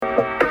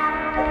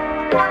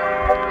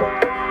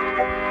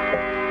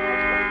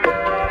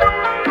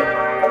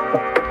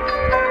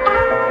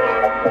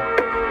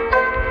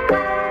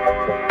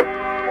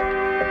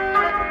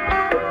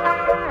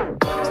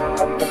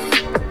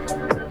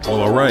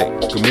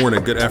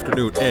morning, good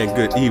afternoon, and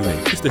good evening.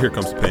 It's the Here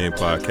Comes the Pain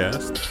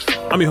podcast.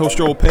 I'm your host,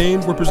 Joel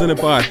Payne. We're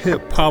presented by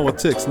Hip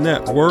Politics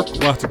Network.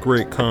 Lots of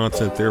great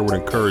content there. Would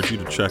encourage you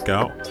to check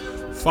out.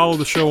 Follow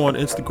the show on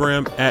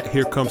Instagram at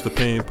Here Comes the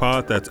Pain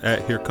Pod. That's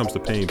at Here Comes the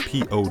Pain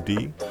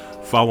POD.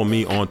 Follow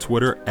me on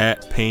Twitter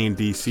at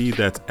PayneDC.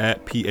 That's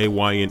at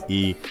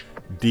PAYNEDC.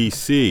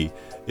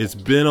 It's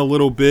been a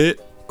little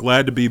bit.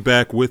 Glad to be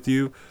back with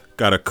you.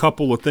 Got a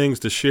couple of things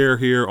to share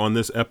here on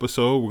this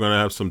episode. We're going to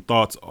have some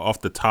thoughts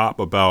off the top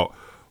about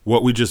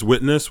what we just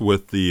witnessed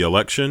with the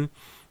election.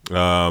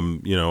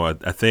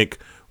 I think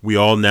we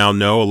all now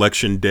know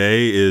Election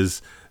Day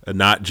is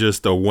not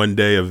just a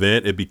one-day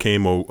event. It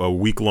became a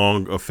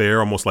week-long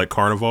affair, almost like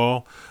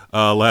Carnival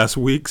last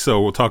week.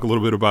 So we'll talk a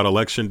little bit about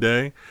Election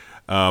Day.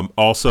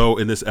 Also,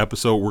 in this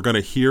episode, we're going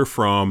to hear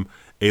from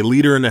a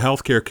leader in the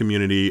healthcare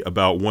community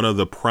about one of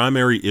the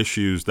primary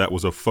issues that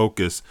was a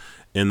focus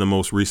in the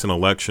most recent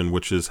election,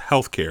 which is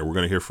healthcare. We're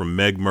going to hear from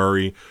Meg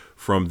Murray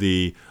from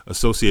the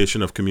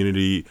Association of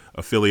Community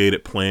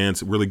Affiliated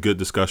Plans. Really good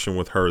discussion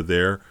with her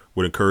there.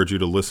 Would encourage you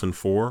to listen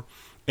for.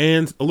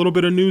 And a little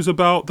bit of news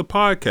about the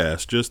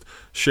podcast, just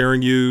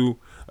sharing you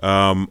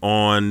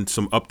on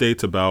some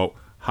updates about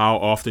how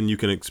often you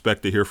can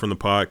expect to hear from the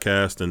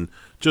podcast and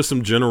just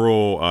some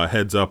general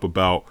heads up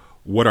about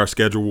what our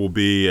schedule will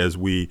be as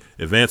we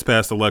advance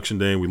past Election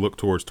Day and we look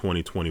towards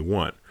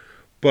 2021.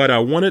 But I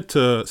wanted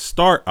to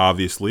start,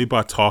 obviously,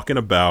 by talking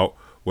about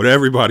what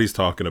everybody's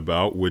talking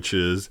about, which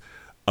is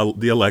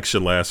the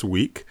election last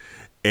week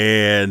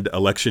and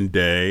Election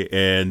Day.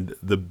 And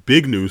the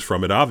big news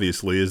from it,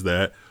 obviously, is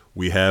that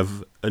we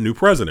have a new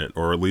president,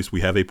 or at least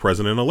we have a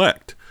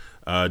president-elect.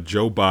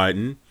 Joe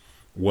Biden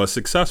was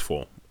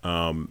successful,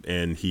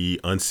 and he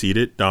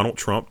unseated Donald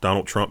Trump.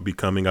 Donald Trump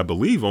becoming, I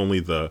believe, only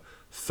the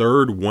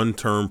third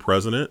one-term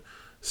president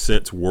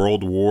since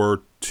World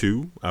War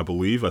II, I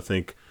believe. I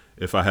think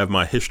if I have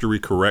my history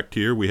correct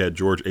here, we had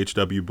George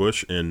H.W.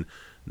 Bush in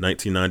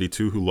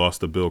 1992 who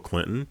lost to Bill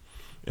Clinton,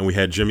 and we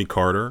had Jimmy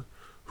Carter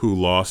who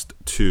lost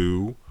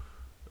to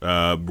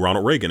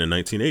Ronald Reagan in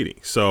 1980.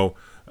 So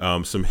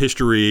some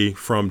history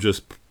from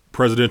just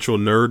presidential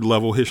nerd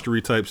level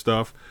history type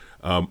stuff.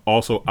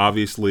 Also,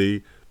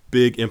 obviously,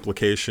 big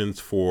implications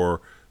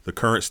for the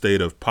current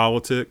state of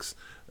politics.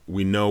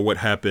 We know what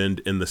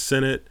happened in the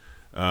Senate.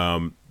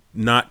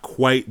 Not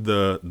quite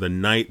the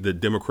night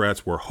that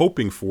Democrats were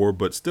hoping for,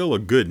 but still a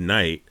good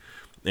night.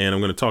 And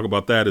I'm going to talk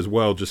about that as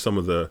well, just some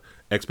of the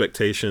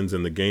expectations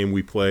and the game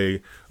we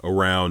play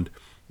around,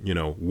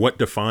 what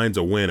defines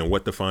a win and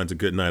what defines a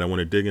good night. I want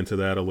to dig into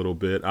that a little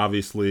bit.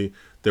 Obviously,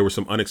 there were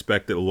some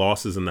unexpected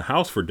losses in the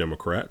House for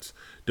Democrats.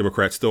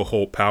 Democrats still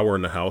hold power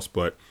in the House,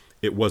 but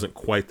it wasn't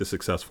quite the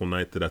successful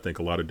night that I think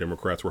a lot of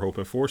Democrats were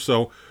hoping for.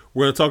 So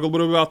we're going to talk a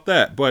little bit about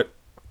that. But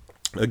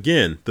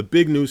again, the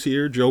big news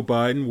here, Joe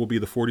Biden will be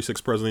the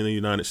 46th president of the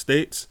United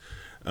States.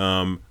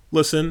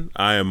 Listen,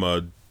 I am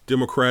a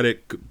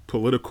Democratic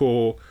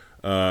political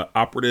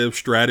operative,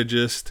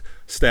 strategist,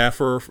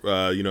 staffer.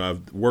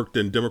 I've worked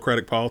in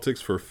Democratic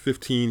politics for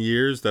 15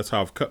 years. That's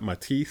how I've cut my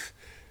teeth.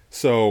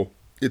 So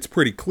it's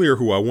pretty clear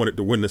who I wanted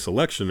to win this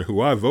election and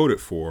who I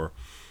voted for.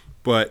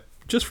 But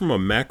just from a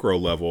macro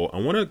level, I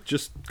want to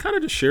just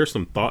share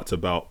some thoughts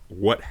about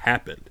what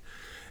happened.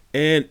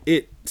 And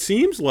it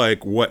seems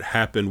like what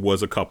happened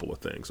was a couple of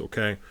things,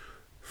 okay?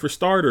 For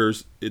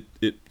starters,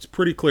 it's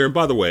pretty clear. And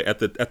by the way, at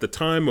the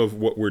time of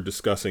what we're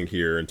discussing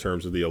here in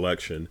terms of the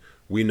election,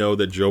 we know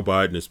that Joe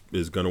Biden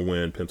is going to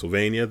win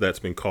Pennsylvania. That's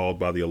been called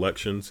by the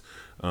elections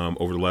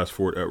over the last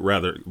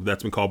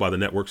that's been called by the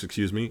networks,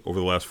 over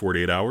the last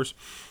 48 hours.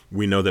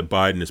 We know that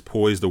Biden is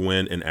poised to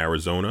win in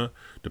Arizona.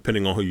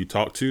 Depending on who you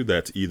talk to,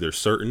 that's either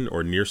certain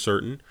or near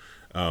certain.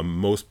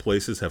 Most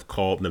places have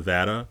called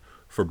Nevada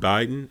for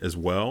Biden as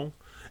well.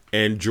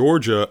 And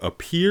Georgia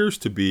appears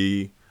to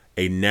be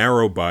a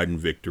narrow Biden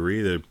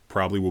victory. There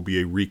probably will be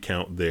a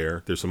recount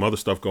there. There's some other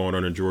stuff going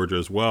on in Georgia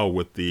as well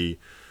with the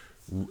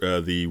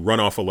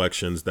runoff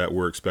elections that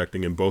we're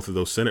expecting in both of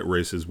those Senate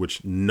races,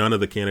 which none of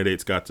the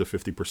candidates got to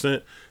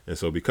 50%. And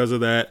so because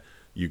of that,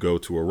 you go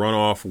to a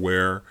runoff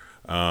where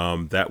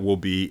that will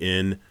be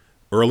in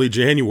early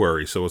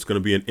January. So it's going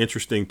to be an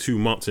interesting 2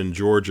 months in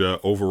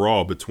Georgia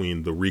overall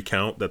between the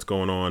recount that's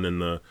going on in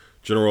the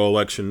general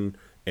election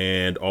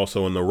and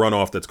also in the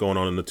runoff that's going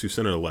on in the two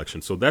Senate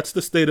elections. So that's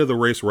the state of the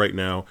race right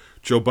now.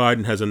 Joe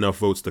Biden has enough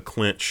votes to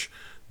clinch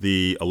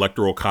the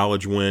Electoral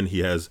College win. He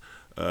has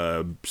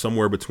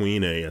somewhere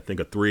between I think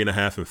a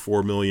 3.5 and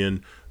 4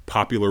 million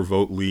popular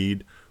vote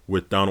lead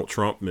with Donald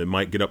Trump. It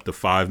might get up to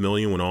 5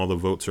 million when all the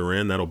votes are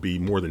in. That'll be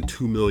more than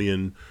 2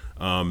 million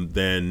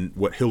than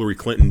what Hillary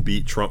Clinton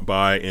beat Trump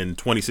by in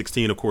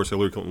 2016. Of course,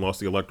 Hillary Clinton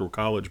lost the Electoral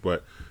College,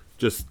 but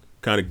just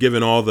kind of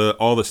giving all the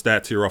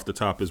stats here off the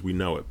top as we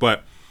know it.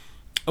 But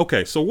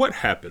okay, so what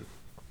happened?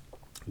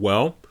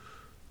 Well,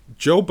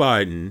 Joe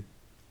Biden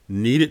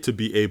needed to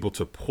be able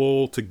to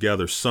pull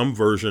together some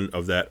version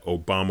of that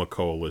Obama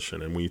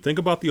coalition. And when you think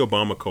about the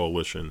Obama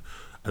coalition,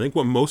 I think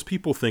what most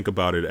people think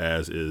about it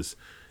as is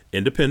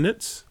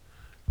independents,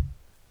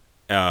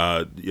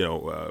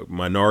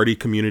 minority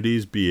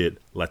communities, be it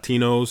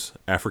Latinos,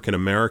 African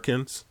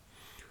Americans,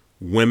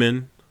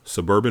 women,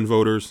 suburban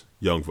voters,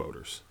 young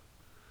voters.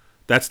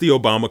 That's the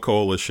Obama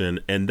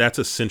coalition, and that's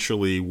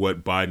essentially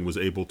what Biden was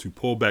able to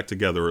pull back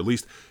together, or at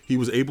least he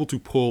was able to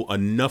pull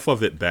enough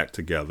of it back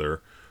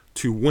together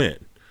to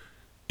win.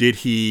 Did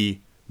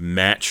he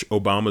match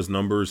Obama's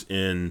numbers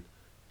in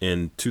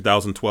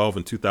 2012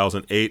 and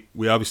 2008?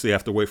 We obviously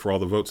have to wait for all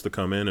the votes to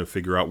come in and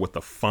figure out what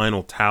the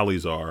final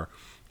tallies are.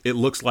 It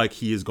looks like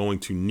he is going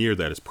to near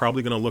that. It's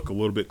probably going to look a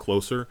little bit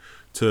closer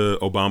to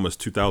Obama's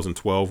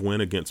 2012 win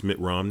against Mitt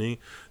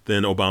Romney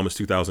than Obama's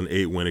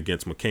 2008 win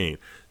against McCain.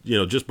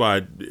 Just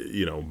by,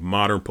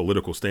 modern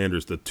political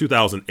standards, the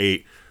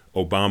 2008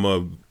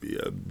 Obama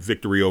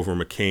victory over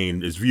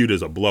McCain is viewed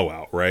as a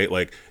blowout, right?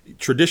 Like,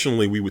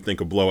 traditionally, we would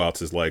think of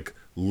blowouts as like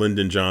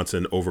Lyndon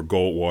Johnson over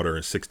Goldwater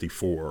in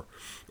 '64,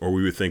 or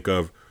we would think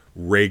of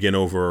Reagan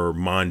over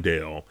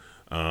Mondale.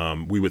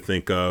 We would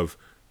think of,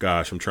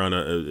 I'm trying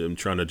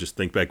to just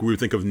think back. We would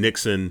think of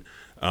Nixon,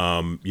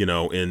 in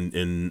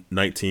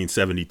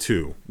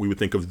 1972. We would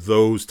think of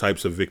those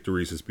types of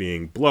victories as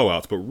being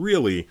blowouts, but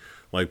really,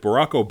 like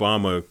Barack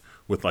Obama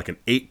with like an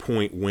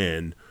 8-point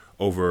win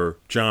over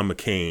John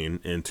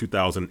McCain in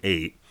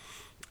 2008,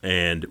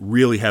 and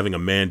really having a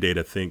mandate.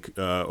 I think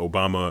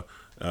Obama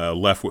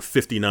left with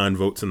 59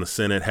 votes in the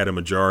Senate, had a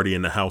majority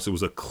in the House. It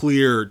was a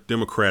clear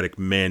Democratic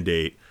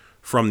mandate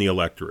from the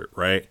electorate,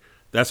 right?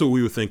 That's what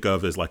we would think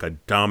of as like a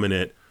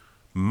dominant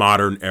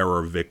modern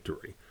era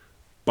victory.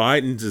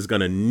 Biden's is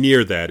going to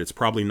near that. It's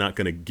probably not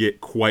going to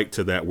get quite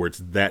to that where it's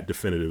that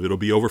definitive. It'll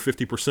be over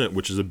 50%,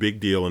 which is a big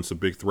deal, and it's a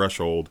big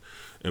threshold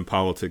in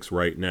politics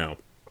right now.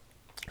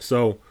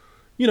 So,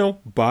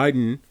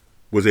 Biden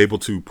was able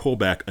to pull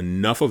back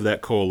enough of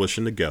that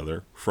coalition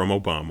together from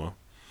Obama.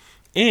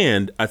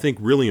 And I think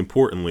really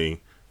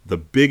importantly, the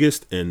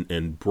biggest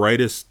and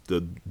brightest,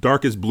 the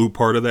darkest blue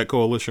part of that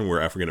coalition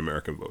were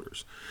African-American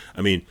voters.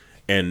 I mean,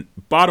 and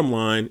bottom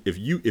line,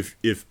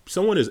 if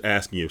someone is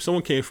asking you, if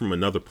someone came from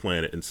another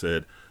planet and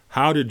said,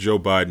 how did Joe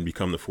Biden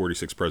become the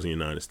 46th president of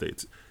the United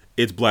States?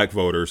 It's black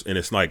voters, and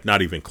it's like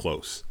not even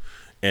close.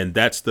 And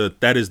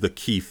that is the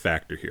key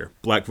factor here.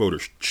 Black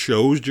voters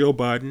chose Joe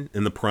Biden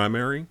in the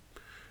primary,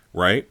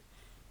 right?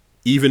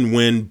 Even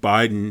when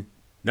Biden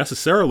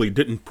necessarily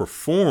didn't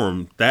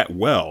perform that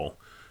well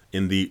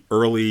in the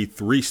early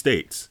 3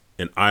 states,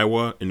 in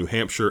Iowa, in New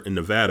Hampshire, in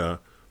Nevada,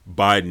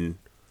 Biden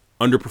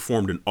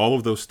underperformed in all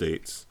of those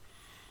states,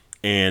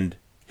 and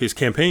his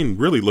campaign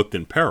really looked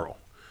in peril.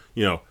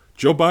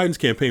 Joe Biden's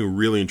campaign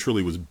really and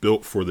truly was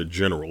built for the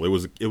general. It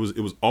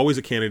was always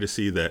a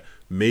candidacy that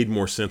made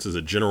more sense as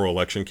a general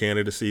election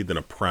candidacy than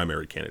a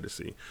primary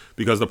candidacy,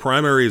 because the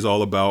primary is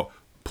all about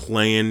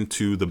playing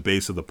to the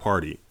base of the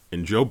party,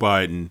 and Joe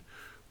Biden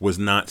was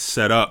not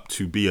set up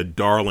to be a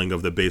darling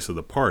of the base of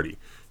the party.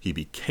 He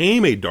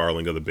became a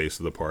darling of the base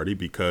of the party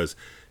because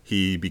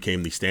he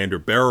became the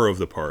standard bearer of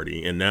the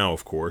party, and now,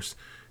 of course,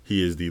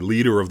 he is the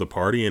leader of the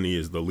party, and he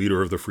is the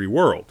leader of the free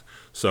world.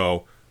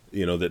 So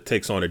that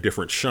takes on a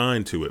different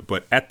shine to it.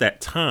 But at that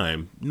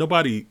time,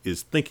 nobody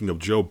is thinking of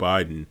Joe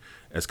Biden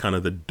as kind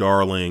of the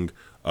darling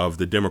of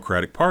the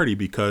Democratic Party,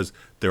 because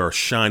there are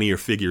shinier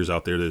figures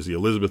out there. There's the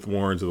Elizabeth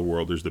Warrens of the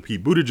world. There's the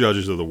Pete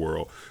Buttigieg's of the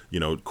world.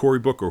 Cory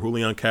Booker,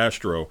 Julian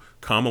Castro,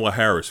 Kamala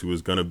Harris, who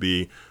is going to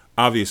be,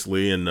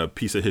 obviously, in a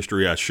piece of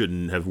history I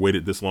shouldn't have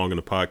waited this long in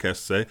the podcast to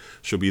say,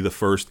 she'll be the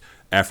first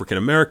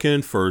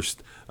African-American,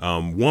 first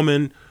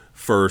woman,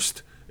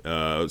 first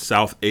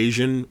South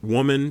Asian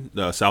woman,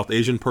 South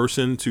Asian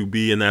person to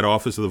be in that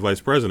office of the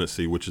vice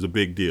presidency, which is a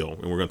big deal.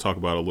 And we're going to talk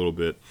about it a little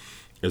bit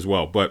as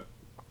well. But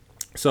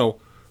so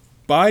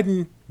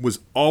Biden was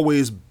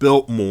always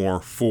built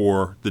more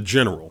for the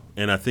general.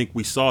 And I think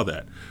we saw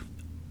that.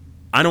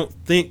 I don't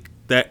think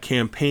that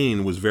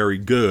campaign was very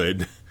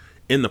good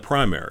in the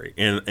primary.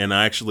 And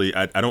I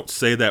don't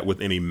say that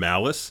with any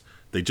malice.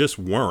 They just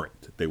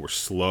weren't. They were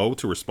slow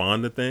to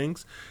respond to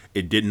things.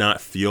 It did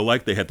not feel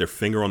like they had their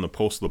finger on the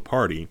pulse of the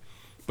party,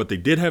 but they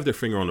did have their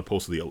finger on the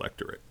pulse of the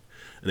electorate.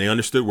 And they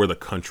understood where the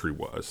country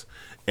was.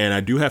 And I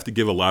do have to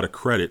give a lot of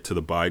credit to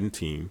the Biden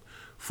team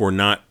for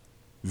not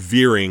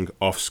veering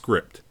off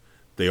script.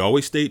 They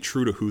always stayed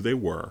true to who they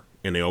were,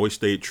 and they always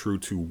stayed true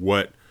to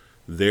what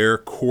their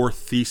core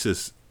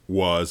thesis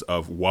was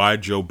of why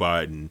Joe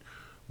Biden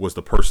was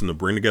the person to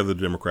bring together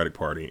the Democratic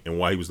Party and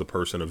why he was the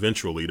person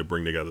eventually to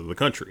bring together the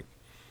country.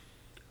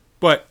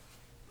 But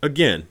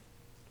again,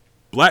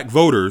 black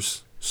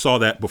voters saw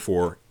that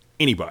before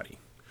anybody.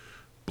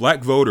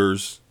 Black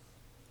voters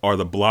are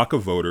the block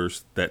of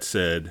voters that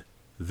said,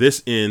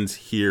 this ends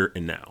here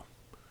and now.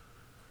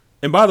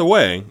 And by the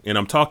way, and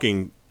I'm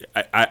talking,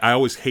 I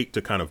always hate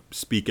to kind of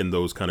speak in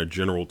those kind of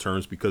general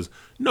terms, because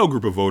no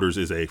group of voters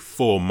is a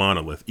full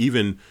monolith.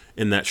 Even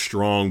in that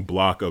strong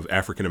block of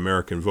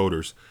African-American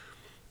voters,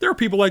 there are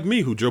people like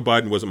me who Joe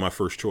Biden wasn't my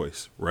first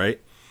choice, right?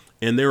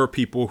 And there are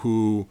people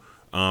who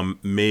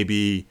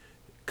maybe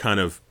kind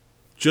of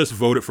just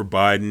voted for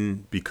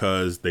Biden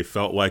because they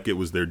felt like it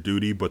was their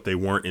duty, but they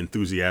weren't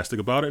enthusiastic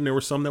about it. And there were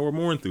some that were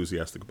more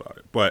enthusiastic about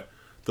it. But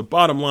the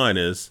bottom line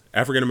is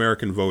African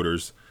American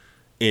voters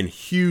in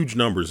huge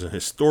numbers and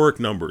historic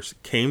numbers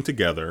came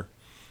together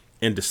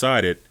and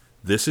decided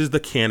this is the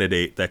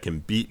candidate that can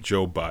beat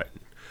Joe Biden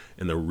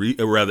and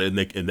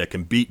that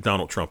can beat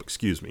Donald Trump,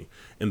 excuse me.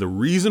 And the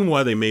reason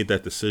why they made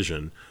that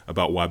decision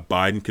about why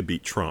Biden could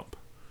beat Trump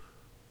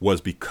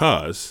was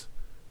because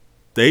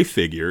they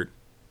figured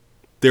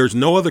there's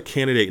no other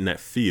candidate in that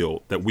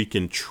field that we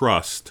can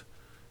trust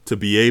to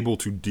be able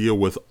to deal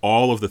with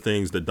all of the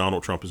things that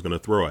Donald Trump is going to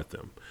throw at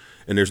them.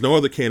 And there's no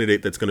other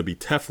candidate that's going to be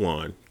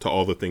Teflon to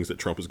all the things that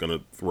Trump is going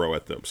to throw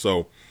at them.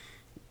 So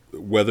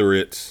whether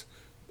it's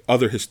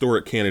other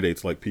historic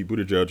candidates like Pete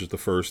Buttigieg is the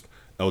first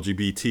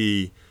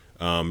LGBT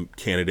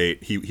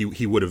candidate,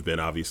 he would have been,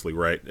 obviously,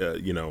 right,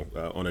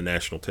 on a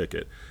national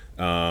ticket.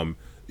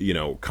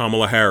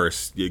 Kamala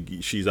Harris,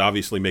 she's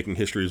obviously making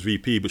history as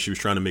VP, but she was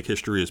trying to make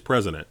history as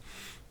president.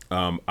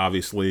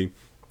 Obviously,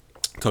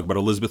 talk about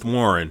Elizabeth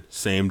Warren,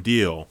 same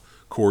deal.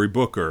 Cory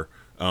Booker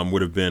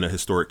would have been a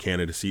historic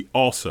candidacy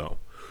also.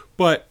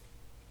 But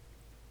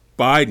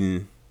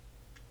Biden,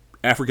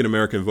 African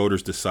American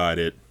voters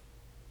decided,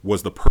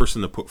 was the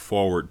person to put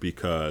forward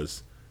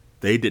because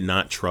they did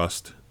not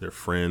trust their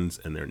friends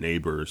and their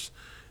neighbors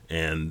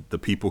and the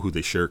people who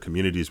they share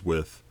communities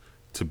with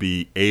to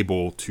be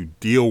able to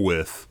deal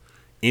with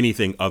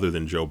anything other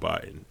than Joe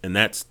Biden. And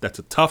that's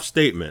a tough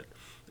statement,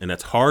 and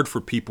that's hard for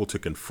people to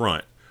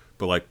confront.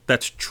 But like,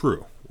 that's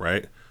true,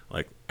 right?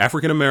 Like,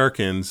 African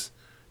Americans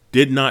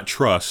did not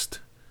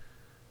trust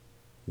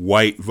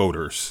white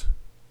voters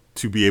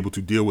to be able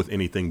to deal with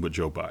anything but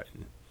Joe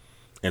Biden.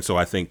 And so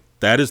I think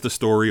that is the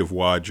story of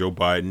why Joe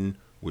Biden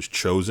was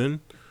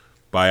chosen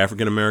by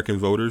African American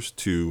voters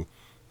to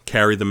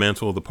carry the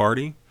mantle of the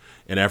party.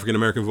 And African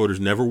American voters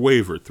never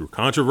wavered through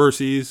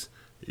controversies.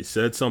 He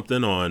said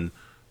something on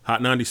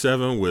Hot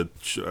 97 with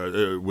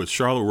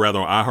Charlotte, rather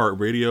on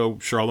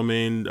iHeartRadio,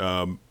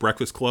 Charlemagne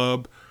Breakfast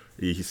Club.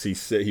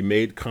 He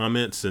made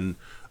comments in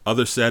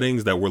other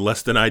settings that were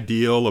less than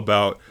ideal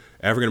about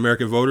African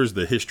American voters.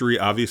 The history,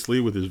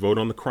 obviously, with his vote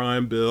on the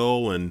crime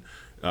bill and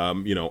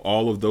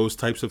all of those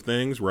types of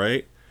things,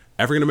 right?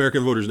 African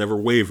American voters never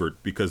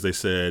wavered because they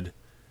said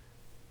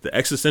the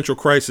existential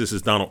crisis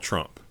is Donald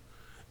Trump,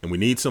 and we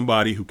need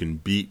somebody who can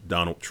beat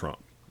Donald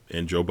Trump.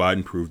 And Joe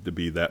Biden proved to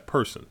be that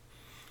person.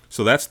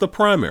 So that's the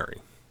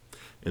primary.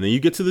 And then you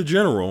get to the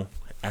general.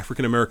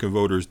 African American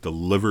voters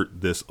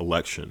delivered this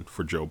election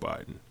for Joe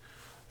Biden.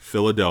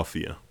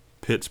 Philadelphia,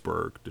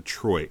 Pittsburgh,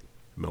 Detroit,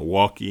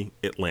 Milwaukee,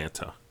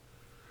 Atlanta.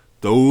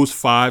 Those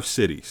 5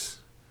 cities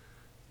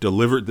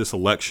delivered this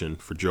election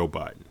for Joe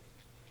Biden.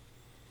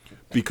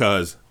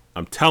 Because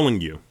I'm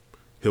telling you,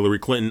 Hillary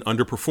Clinton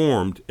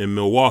underperformed in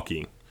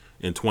Milwaukee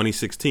in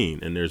 2016.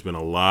 And there's been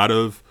a lot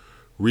of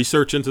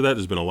research into that.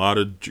 There's been a lot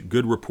of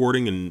good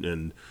reporting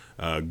and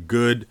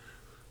good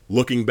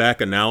looking back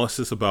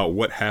analysis about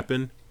what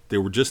happened. There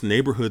were just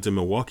neighborhoods in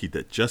Milwaukee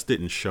that just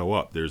didn't show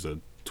up. There's a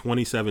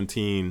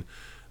 2017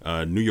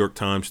 New York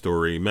Times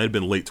story. It might have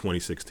been late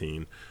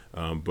 2016.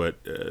 But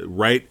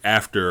right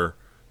after,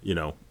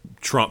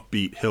 Trump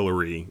beat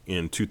Hillary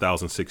in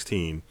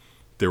 2016,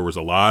 there was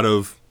a lot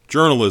of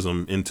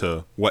journalism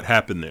into what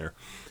happened there.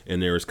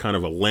 And there is kind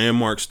of a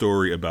landmark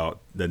story about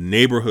the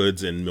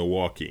neighborhoods in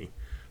Milwaukee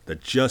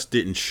that just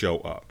didn't show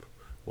up.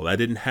 Well, that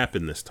didn't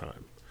happen this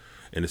time.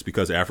 And it's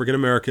because African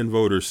American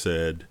voters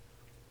said,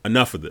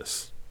 enough of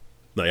this.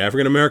 Like,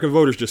 African American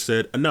voters just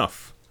said,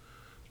 enough.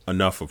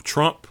 Enough of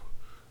Trump.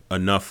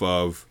 Enough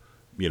of,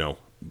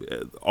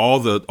 all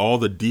the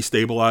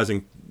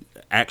destabilizing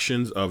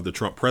actions of the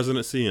Trump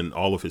presidency and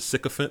all of his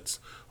sycophants,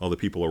 all the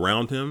people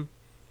around him.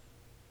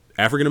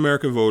 African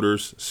American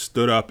voters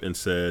stood up and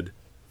said,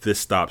 this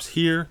stops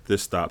here,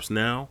 this stops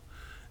now.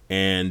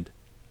 And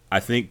I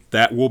think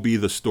that will be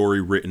the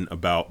story written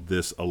about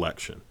this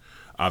election.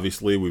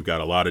 Obviously, we've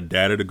got a lot of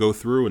data to go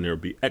through, and there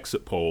will be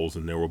exit polls,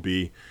 and there will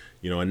be,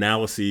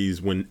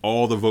 analyses when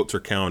all the votes are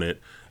counted.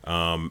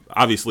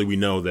 Obviously, we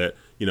know that,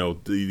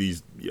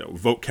 these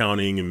vote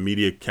counting and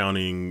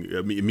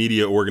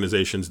media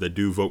organizations that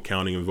do vote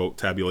counting and vote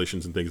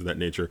tabulations and things of that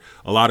nature,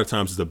 a lot of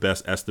times is the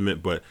best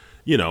estimate, but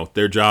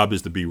their job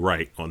is to be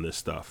right on this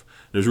stuff.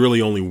 There's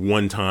really only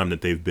one time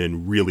that they've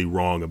been really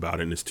wrong about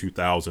it, and it's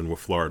 2000 with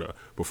Florida.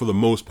 But for the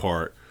most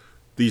part,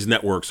 these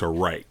networks are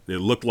right. It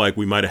looked like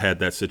we might have had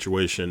that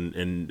situation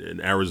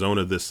in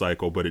Arizona this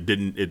cycle, but it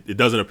didn't. It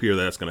doesn't appear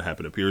that's going to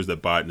happen. It appears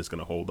that Biden is going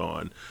to hold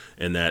on,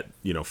 and that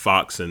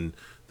Fox and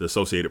the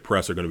Associated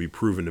Press are going to be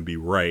proven to be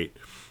right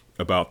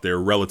about their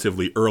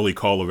relatively early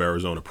call of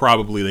Arizona.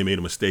 Probably they made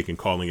a mistake in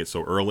calling it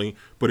so early,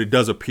 but it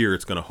does appear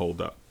it's going to hold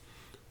up.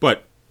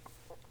 But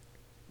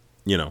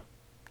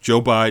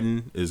Joe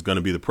Biden is going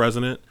to be the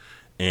president,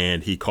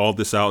 and he called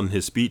this out in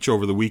his speech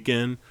over the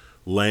weekend,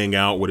 laying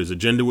out what his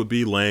agenda would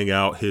be, laying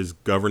out his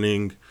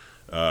governing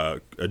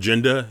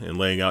agenda, and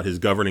laying out his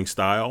governing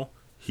style.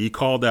 He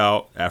called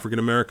out African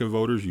American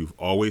voters, you've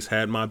always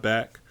had my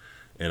back,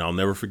 and I'll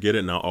never forget it,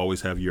 and I'll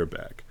always have your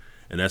back.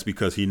 And that's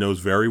because he knows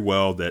very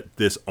well that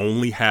this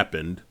only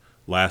happened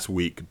last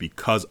week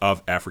because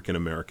of African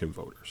American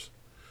voters.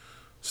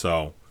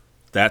 So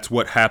That's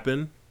what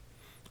happened.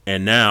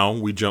 And now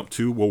we jump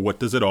to, well, what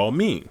does it all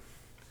mean?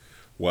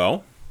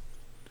 Well,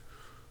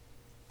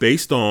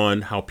 based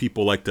on how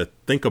people like to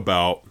think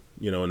about,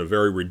 in a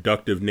very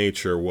reductive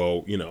nature,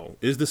 well,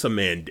 is this a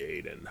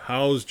mandate? And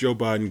how's Joe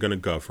Biden going to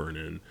govern?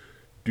 And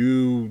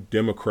do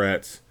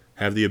Democrats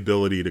have the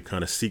ability to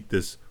kind of seek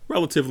this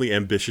relatively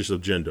ambitious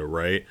agenda,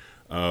 right?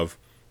 Of,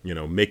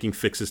 making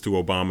fixes to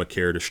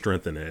Obamacare to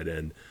strengthen it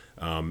and,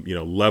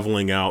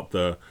 leveling out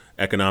the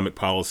economic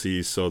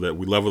policies so that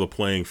we level the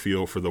playing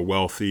field for the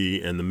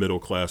wealthy and the middle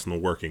class and the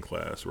working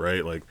class,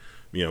 right? Like,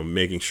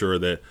 making sure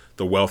that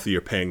the wealthy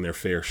are paying their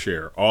fair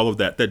share. All of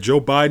that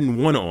Joe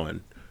Biden won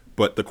on.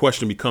 But the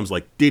question becomes,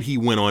 like, did he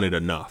win on it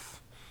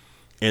enough?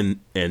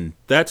 And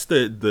that's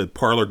the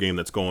parlor game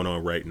that's going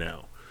on right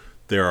now.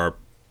 There are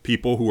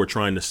people who are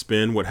trying to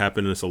spin what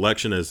happened in this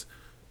election as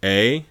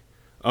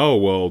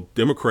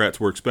Democrats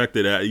were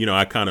expected.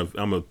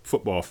 I'm a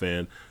football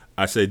fan.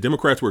 I say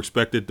Democrats were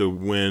expected to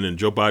win, and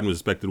Joe Biden was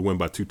expected to win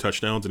by 2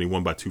 touchdowns, and he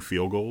won by 2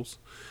 field goals.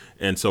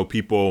 And so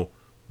people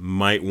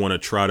might want to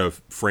try to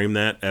frame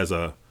that as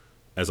a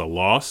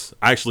loss.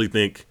 I actually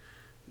think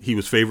he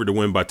was favored to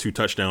win by 2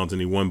 touchdowns,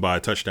 and he won by a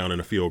touchdown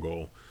and a field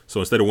goal. So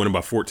instead of winning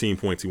by 14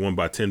 points, he won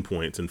by 10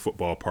 points in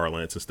football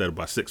parlance instead of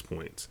by 6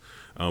 points,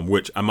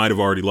 which I might have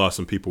already lost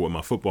some people with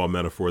my football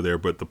metaphor there.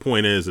 But the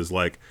point is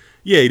like,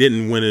 yeah, he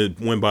didn't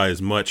win by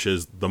as much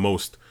as the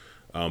most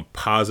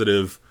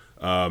positive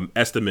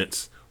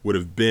estimates would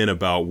have been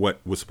about what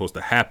was supposed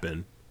to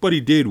happen. But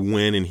he did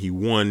win, and he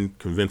won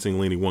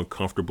convincingly, and he won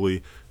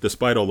comfortably,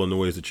 despite all the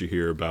noise that you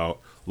hear about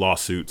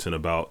lawsuits and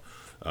about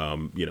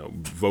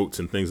votes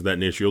and things of that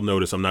nature. You'll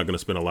notice I'm not going to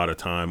spend a lot of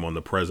time on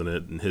the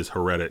president and his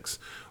heretics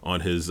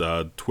on his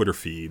Twitter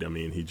feed. I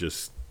mean, he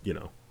just,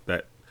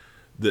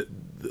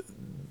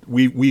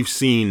 we've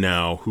seen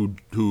now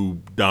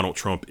who Donald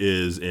Trump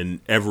is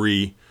in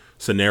every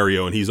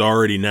scenario, and he's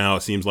already now,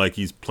 it seems like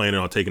he's planning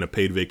on taking a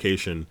paid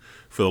vacation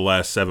for the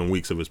last 7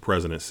 weeks of his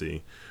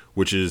presidency,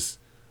 which is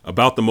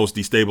about the most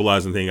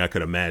destabilizing thing I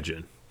could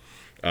imagine.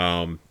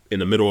 In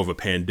the middle of a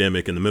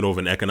pandemic, in the middle of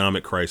an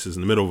economic crisis,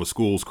 in the middle of a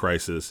schools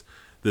crisis,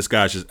 this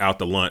guy's just out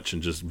to lunch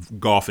and just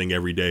golfing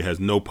every day, has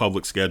no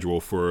public schedule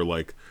for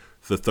like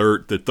the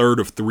third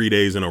of 3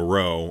 days in a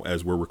row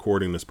as we're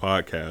recording this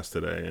podcast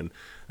today. And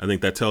I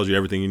think that tells you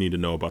everything you need to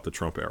know about the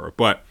Trump era.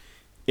 But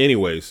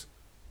anyways,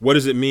 what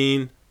does it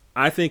mean?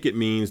 I think it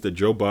means that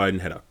Joe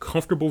Biden had a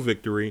comfortable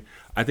victory.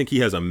 I think he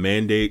has a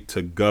mandate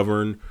to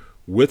govern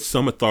with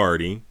some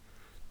authority.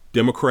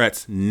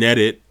 Democrats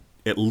netted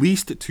at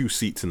least 2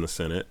 seats in the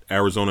Senate,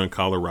 Arizona and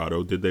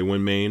Colorado. Did they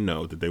win Maine?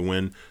 No. Did they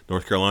win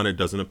North Carolina? It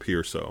doesn't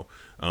appear so.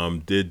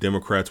 Did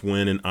Democrats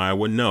win in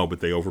Iowa? No, but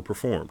they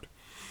overperformed.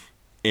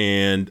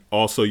 And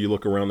also you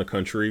look around the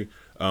country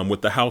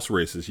with the House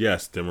races.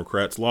 Yes,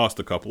 Democrats lost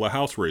a couple of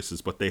House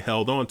races, but they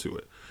held on to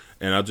it.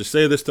 And I'll just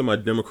say this to my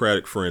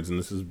Democratic friends, and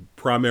this is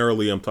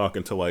primarily I'm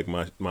talking to like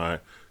my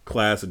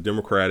class of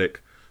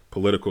Democratic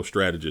political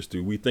strategists.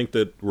 Do we think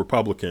that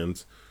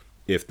Republicans,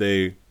 if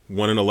they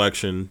won an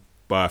election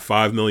by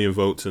 5 million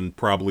votes and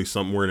probably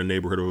somewhere in the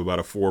neighborhood of about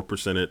a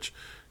 4%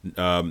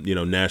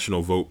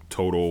 national vote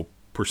total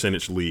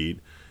percentage lead,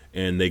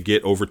 and they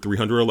get over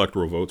 300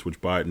 electoral votes,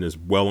 which Biden is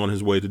well on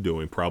his way to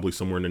doing, probably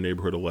somewhere in the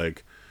neighborhood of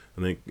like,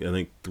 I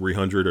think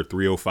 300 or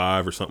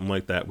 305 or something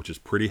like that, which is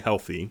pretty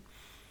healthy.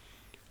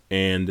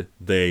 And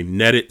they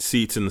netted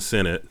seats in the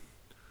Senate,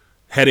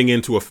 heading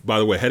into a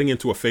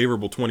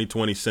favorable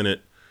 2020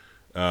 Senate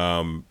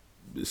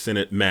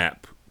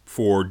map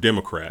for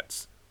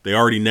Democrats. They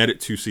already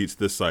netted 2 seats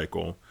this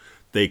cycle.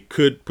 They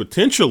could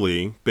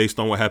potentially, based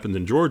on what happened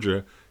in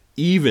Georgia,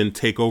 even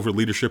take over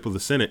leadership of the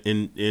Senate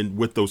in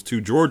with those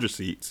 2 Georgia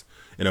seats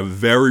in a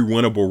very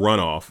winnable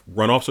runoff.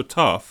 Runoffs are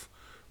tough,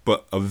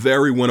 but a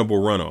very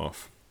winnable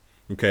runoff.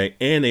 Okay,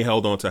 and they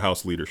held on to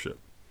House leadership.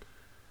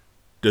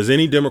 Does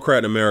any Democrat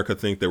in America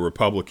think that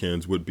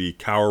Republicans would be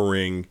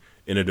cowering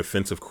in a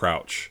defensive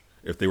crouch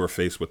if they were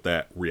faced with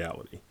that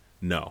reality?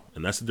 No,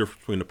 and that's the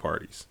difference between the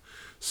parties.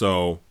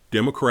 So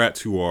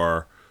Democrats who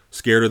are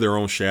scared of their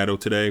own shadow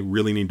today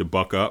really need to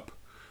buck up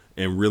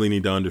and really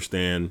need to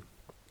understand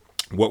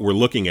what we're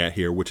looking at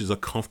here, which is a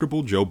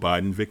comfortable Joe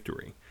Biden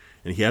victory.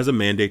 And he has a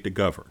mandate to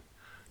govern.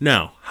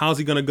 Now, how's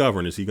he going to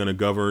govern? Is he going to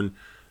govern,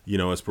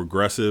 as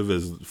progressive,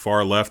 as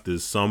far left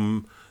as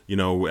some,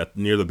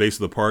 near the base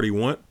of the party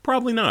want?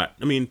 Probably not.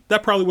 I mean,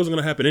 that probably wasn't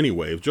going to happen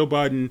anyway. If Joe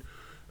Biden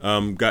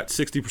got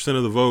 60%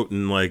 of the vote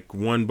and like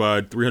won by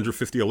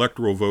 350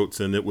 electoral votes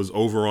and it was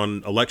over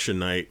on election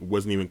night,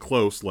 wasn't even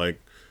close, like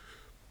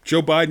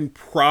Joe Biden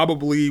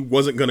probably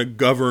wasn't going to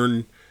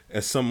govern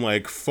as some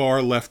like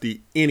far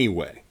lefty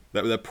anyway.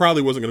 That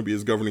probably wasn't going to be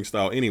his governing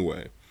style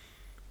anyway.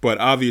 But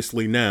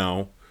obviously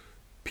now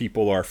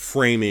people are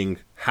framing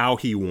how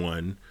he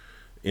won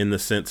in the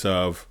sense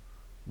of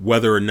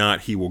whether or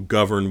not he will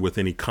govern with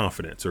any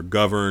confidence or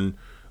govern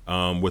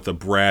with a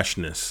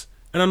brashness.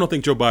 And I don't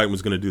think Joe Biden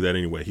was going to do that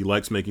anyway. He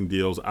likes making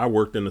deals. I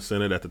worked in the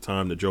Senate at the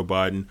time that Joe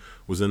Biden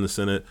was in the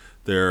Senate.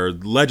 There are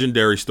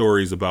legendary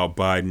stories about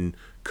Biden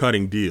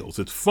cutting deals.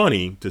 It's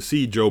funny to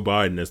see Joe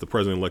Biden as the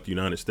president-elect of the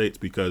United States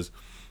because,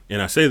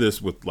 and I say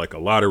this with like a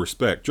lot of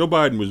respect, Joe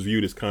Biden was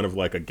viewed as kind of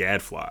like a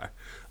gadfly,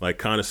 like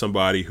kind of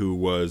somebody who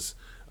was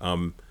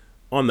on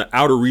the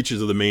outer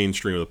reaches of the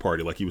mainstream of the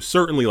party. Like he was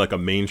certainly like a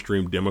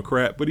mainstream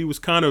Democrat, but he was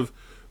kind of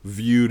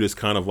viewed as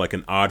kind of like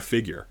an odd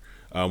figure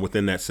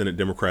within that Senate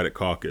Democratic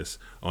caucus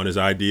on his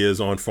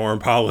ideas on foreign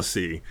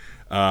policy.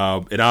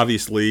 And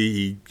obviously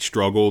he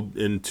struggled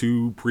in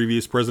two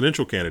previous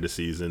presidential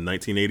candidacies in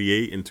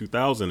 1988 and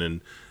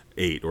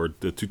 2008, or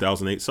the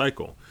 2008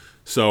 cycle.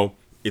 So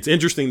it's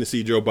interesting to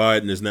see Joe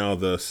Biden is now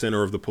the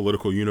center of the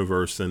political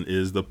universe and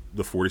is the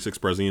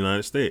 46th president of the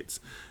United States.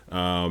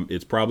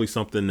 It's probably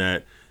something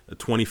that a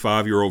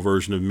 25-year-old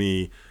version of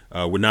me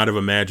would not have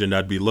imagined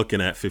I'd be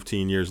looking at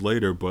 15 years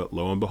later, but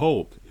lo and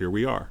behold, here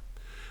we are.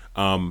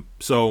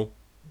 So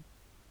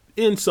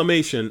in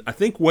summation, I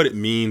think what it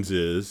means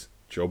is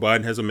Joe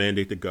Biden has a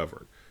mandate to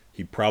govern.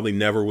 He probably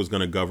never was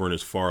going to govern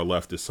as far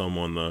left as some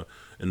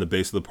in the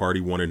base of the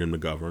party wanted him to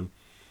govern,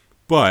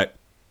 but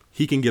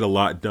he can get a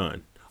lot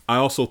done. I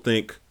also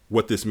think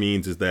what this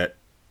means is that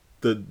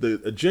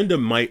the agenda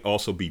might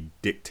also be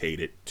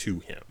dictated to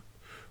him,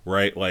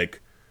 right?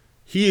 Like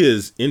he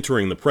is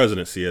entering the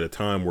presidency at a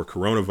time where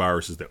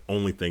coronavirus is the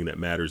only thing that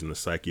matters in the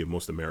psyche of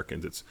most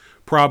Americans. It's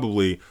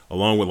probably,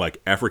 along with like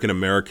African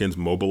Americans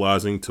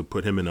mobilizing to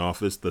put him in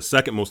office, the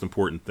second most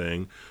important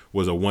thing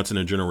was a once in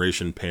a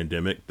generation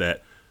pandemic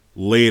that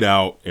laid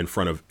out in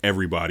front of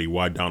everybody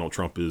why Donald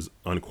Trump is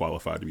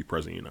unqualified to be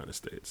president of the United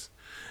States.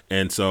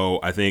 And so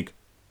I think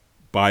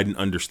Biden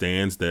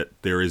understands that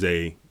there is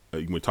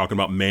we're talking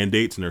about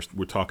mandates and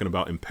we're talking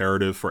about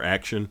imperative for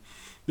action.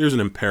 There's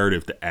an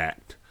imperative to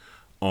act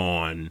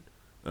on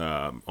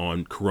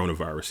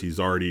coronavirus. He's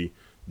already,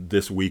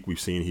 this week we've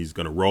seen he's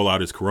going to roll out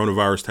his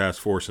coronavirus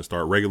task force and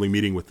start regularly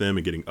meeting with them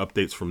and getting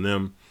updates from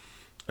them.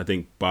 I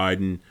think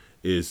Biden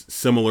is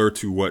similar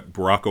to what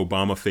Barack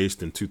Obama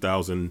faced in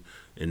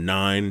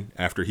 2009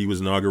 after he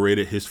was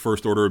inaugurated. His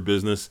first order of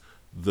business,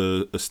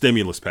 a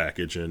stimulus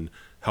package and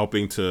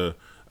helping to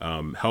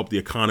help the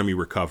economy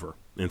recover.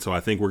 And so I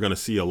think we're going to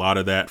see a lot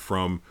of that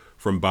from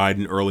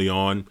Biden early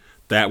on.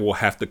 That will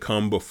have to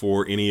come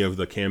before any of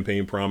the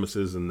campaign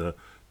promises and the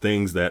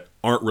things that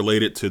aren't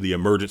related to the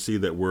emergency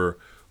that we're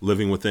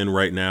living within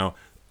right now.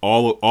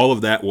 All of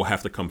that will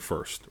have to come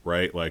first,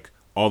 right? Like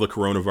all the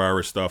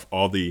coronavirus stuff,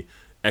 all the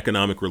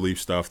economic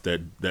relief stuff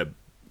that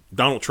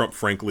Donald Trump,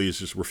 frankly, is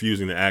just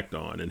refusing to act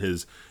on. And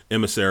his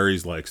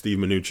emissaries like Steve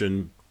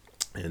Mnuchin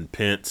and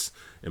Pence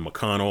and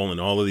McConnell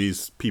and all of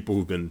these people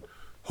who've been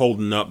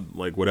holding up,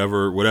 like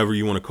whatever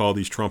you want to call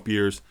these Trump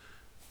years,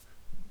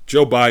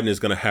 Joe Biden is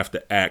going to have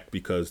to act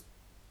because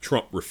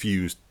Trump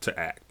refused to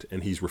act,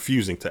 and he's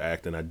refusing to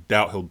act. And I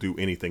doubt he'll do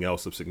anything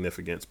else of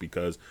significance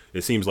because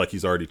it seems like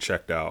he's already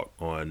checked out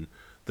on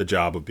the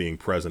job of being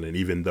president,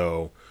 even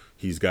though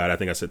he's got, I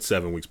think I said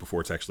 7 weeks before,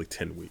 it's actually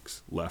 10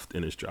 weeks left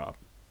in his job.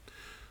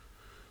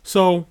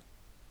 So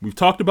we've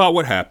talked about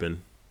what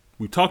happened.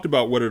 We've talked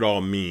about what it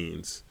all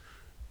means.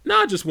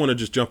 Now I just want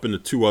to jump into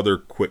two other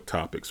quick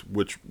topics,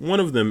 which one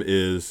of them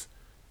is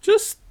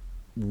just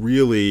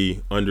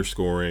really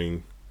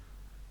underscoring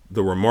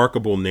the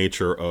remarkable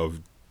nature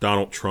of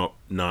Donald Trump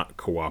not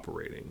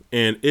cooperating.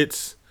 And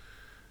it's,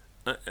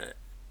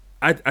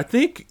 I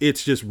think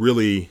it's just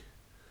really,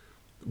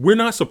 we're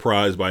not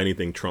surprised by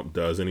anything Trump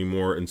does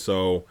anymore. And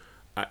so,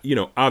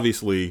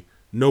 obviously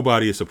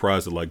nobody is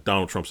surprised that like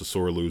Donald Trump's a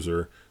sore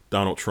loser.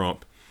 Donald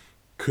Trump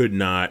could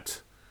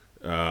not,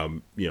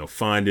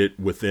 find it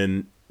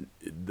within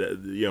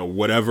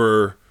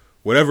whatever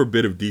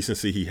bit of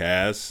decency he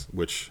has,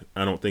 which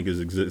I don't think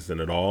is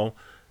existent at all.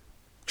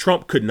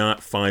 Trump could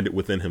not find it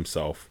within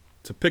himself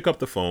to pick up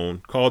the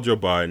phone, call Joe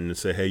Biden and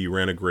say, hey, you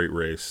ran a great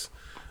race.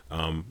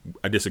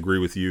 I disagree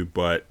with you,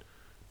 but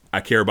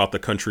I care about the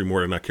country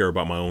more than I care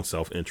about my own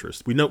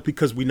self-interest.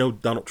 Because we know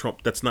Donald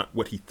Trump, that's not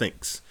what he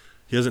thinks.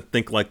 He doesn't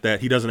think like that.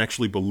 He doesn't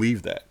actually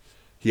believe that.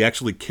 He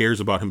actually cares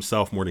about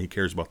himself more than he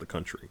cares about the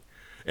country.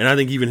 And I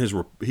think even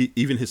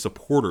his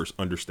supporters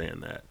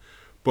understand that.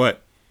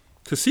 But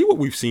to see what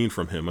we've seen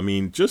from him, I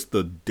mean, just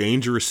the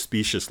dangerous,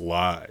 specious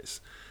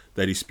lies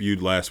that he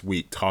spewed last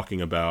week,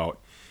 talking about,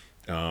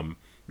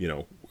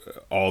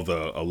 all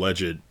the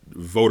alleged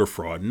voter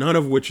fraud, none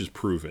of which is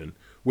proven.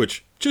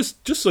 Which,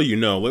 just so you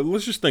know,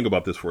 let's just think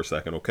about this for a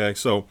second, okay?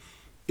 So,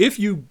 if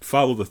you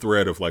follow the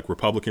thread of like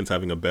Republicans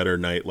having a better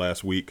night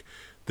last week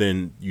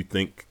than you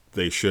think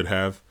they should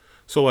have,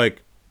 so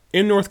like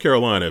in North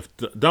Carolina, if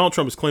Donald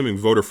Trump is claiming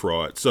voter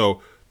fraud,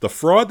 so the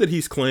fraud that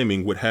he's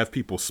claiming would have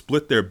people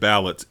split their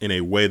ballots in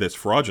a way that's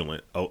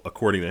fraudulent,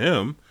 according to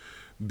him,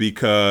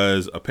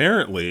 because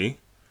apparently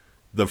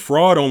the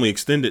fraud only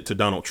extended to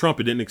Donald Trump.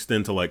 It didn't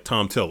extend to like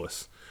Tom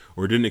Tillis,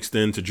 or it didn't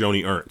extend to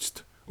Joni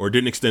Ernst, or it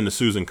didn't extend to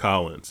Susan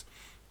Collins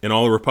and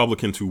all the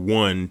Republicans who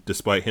won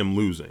despite him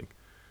losing.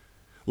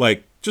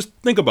 Like, just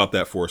think about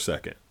that for a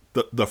second.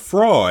 The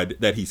fraud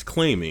that he's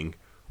claiming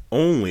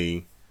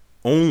only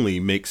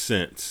makes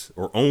sense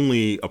or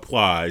only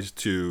applies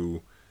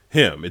to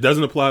him. It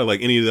doesn't apply to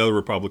like any of the other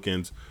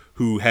Republicans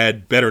who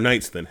had better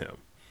nights than him.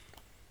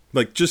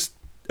 Like, just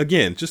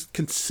again, just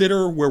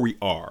consider where we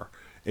are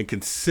and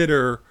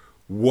consider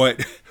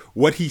what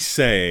what he's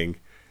saying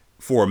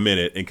for a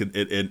minute,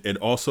 and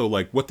also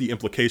like what the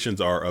implications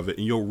are of it,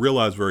 and you'll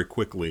realize very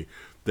quickly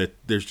that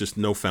there's just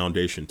no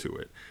foundation to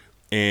it.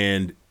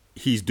 And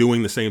he's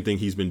doing the same thing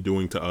he's been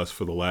doing to us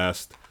for the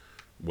last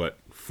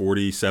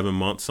 47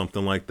 months,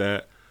 something like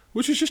that,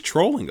 which is just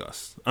trolling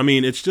us. I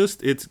mean, it's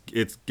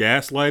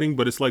gaslighting,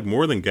 but it's like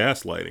more than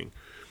gaslighting.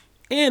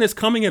 And it's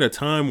coming at a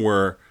time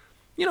where,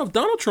 if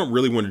Donald Trump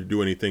really wanted to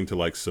do anything to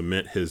like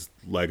cement his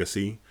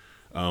legacy,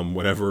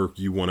 whatever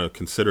you want to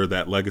consider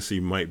that legacy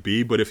might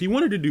be, but if he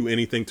wanted to do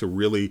anything to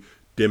really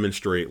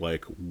demonstrate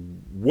like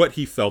what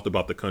he felt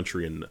about the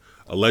country and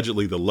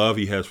allegedly the love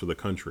he has for the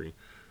country,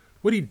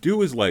 what he'd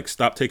do is like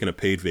stop taking a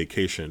paid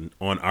vacation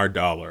on our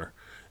dollar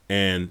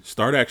and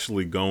start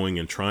actually going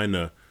and trying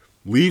to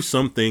leave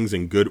some things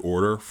in good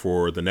order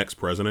for the next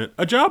president.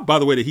 A job, by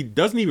the way, that he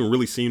doesn't even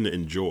really seem to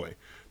enjoy.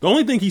 The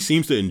only thing he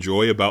seems to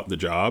enjoy about the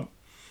job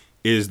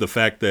is the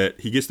fact that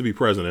he gets to be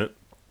president.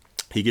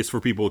 He gets for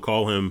people to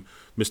call him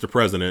Mr.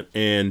 President,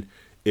 and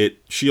it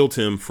shields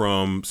him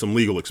from some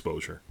legal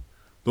exposure.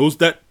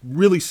 That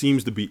really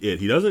seems to be it.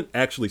 He doesn't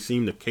actually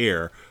seem to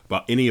care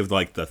about any of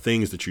like the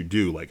things that you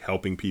do, like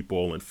helping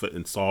people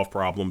and solve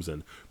problems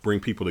and bring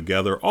people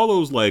together. All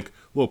those like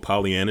little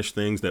Pollyannish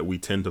things that we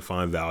tend to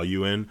find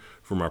value in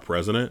from our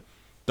president.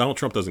 Donald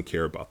Trump doesn't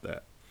care about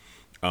that.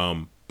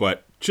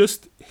 But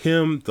just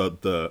him,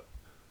 the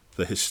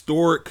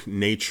historic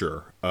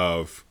nature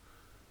of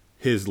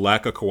his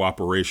lack of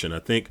cooperation. I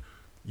think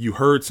you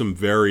heard some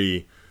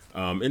very,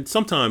 and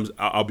sometimes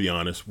I'll be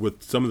honest,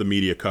 with some of the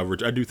media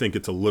coverage, I do think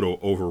it's a little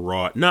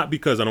overwrought. Not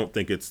because I don't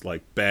think it's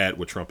like bad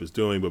what Trump is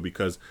doing, but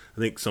because I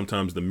think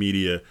sometimes the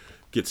media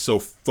gets so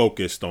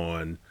focused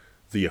on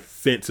the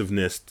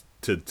offensiveness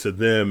to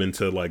them and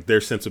to like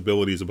their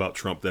sensibilities about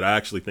Trump that I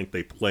actually think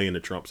they play into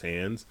Trump's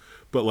hands.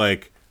 But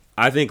like,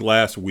 I think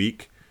last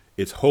week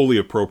it's wholly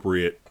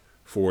appropriate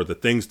for the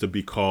things to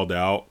be called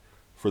out,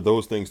 for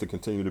those things to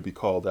continue to be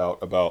called out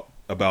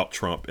about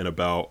Trump and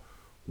about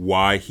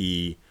why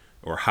he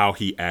or how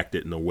he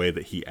acted in the way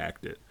that he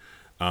acted.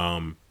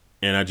 And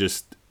I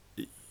just,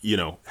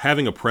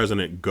 having a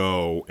president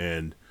go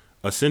and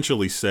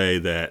essentially say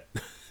that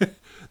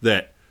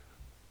that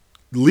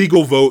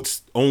legal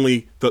votes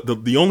only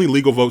the only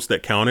legal votes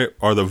that counted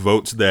are the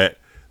votes that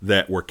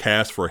were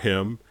cast for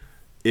him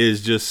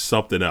is just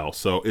something else.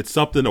 So it's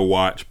something to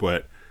watch,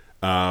 but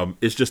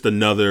it's just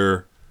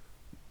another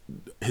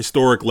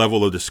historic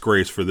level of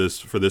disgrace for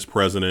this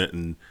president.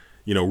 And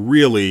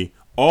really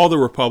all the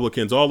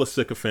Republicans, all the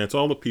sycophants,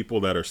 all the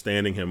people that are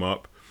standing him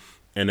up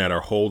and that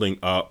are holding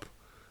up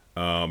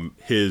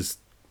his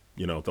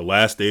the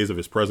last days of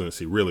his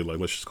presidency, really, like,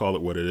 let's just call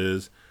it what it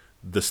is.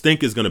 The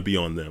stink is going to be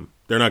on them.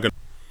 They're not going to.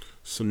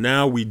 So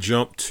now we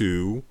jump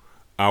to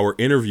our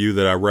interview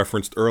that I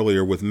referenced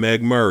earlier with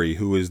Meg Murray,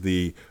 who is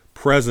the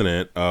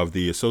president of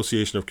the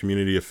Association of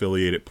Community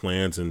Affiliated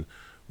Plans. And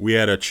we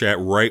had a chat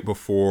right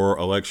before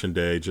Election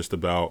Day just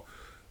about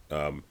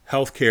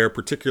healthcare,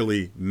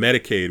 particularly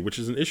Medicaid, which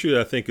is an issue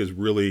that I think is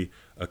really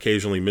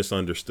occasionally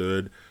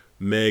misunderstood.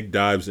 Meg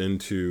dives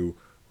into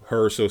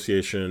her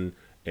association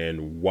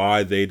and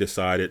why they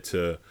decided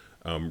to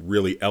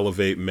really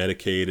elevate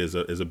Medicaid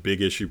as a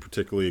big issue,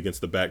 particularly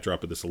against the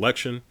backdrop of this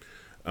election.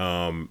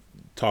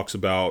 Talks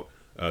about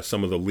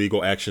some of the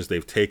legal actions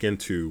they've taken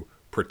to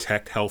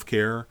protect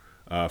healthcare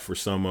for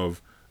some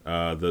of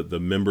the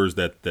members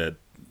that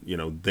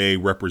they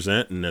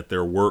represent and that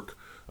their work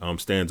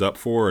stands up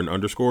for and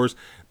underscores.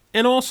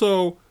 And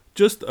also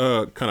just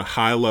a kind of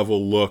high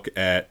level look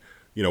at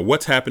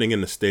what's happening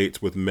in the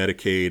states with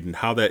Medicaid and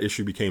how that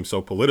issue became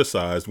so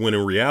politicized when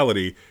in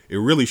reality it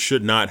really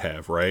should not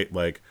have, right?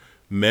 Like,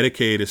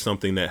 Medicaid is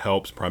something that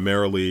helps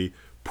primarily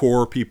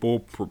poor people,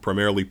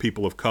 primarily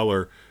people of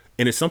color,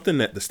 and it's something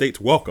that the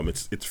states welcome.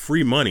 It's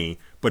free money,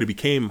 but it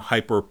became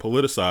hyper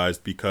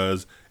politicized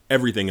because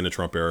everything in the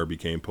Trump era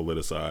became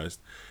politicized.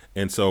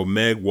 And so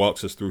Meg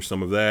walks us through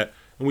some of that,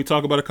 and we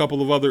talk about a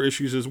couple of other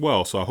issues as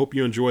well. So I hope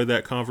you enjoy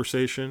that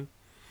conversation,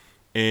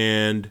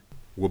 and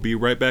we'll be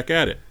right back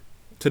at it.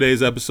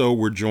 Today's episode,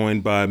 we're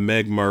joined by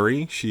Meg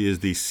Murray. She is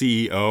the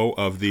CEO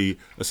of the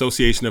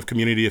Association of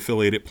Community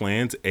Affiliated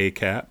Plans,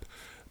 ACAP.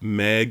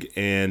 Meg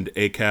and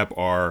ACAP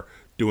are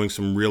doing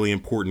some really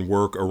important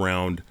work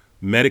around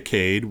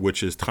Medicaid,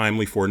 which is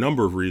timely for a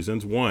number of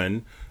reasons.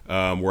 One,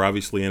 we're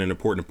obviously in an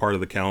important part of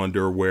the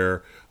calendar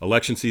where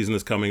election season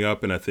is coming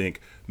up, and I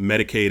think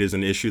Medicaid is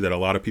an issue that a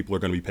lot of people are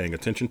going to be paying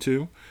attention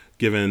to,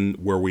 given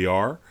where we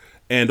are.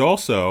 And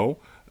also,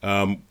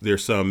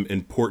 there's some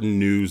important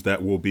news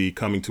that will be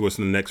coming to us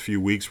in the next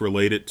few weeks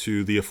related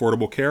to the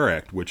Affordable Care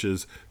Act, which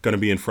is going to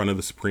be in front of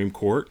the Supreme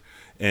Court.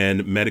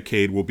 And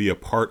Medicaid will be a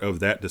part of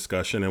that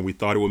discussion. And we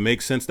thought it would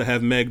make sense to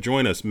have Meg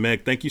join us.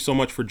 Meg, thank you so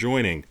much for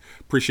joining.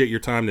 Appreciate your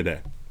time today.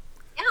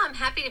 Yeah, I'm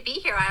happy to be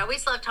here. I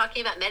always love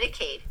talking about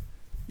Medicaid.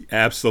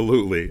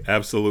 Absolutely.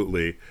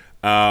 Absolutely.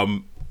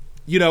 Medicaid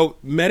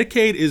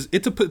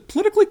it's a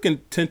politically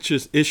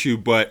contentious issue,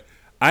 but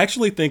I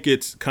actually think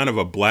it's kind of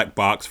a black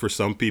box for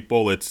some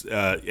people. It's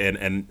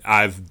and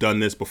I've done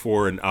this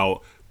before, and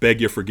I'll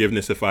beg your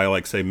forgiveness if I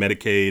like say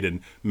Medicaid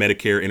and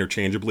Medicare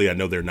interchangeably. I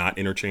know they're not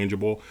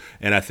interchangeable,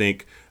 and I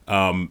think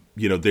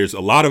there's a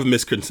lot of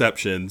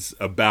misconceptions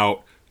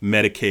about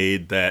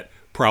Medicaid that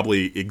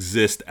probably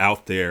exist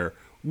out there.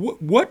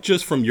 What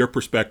just from your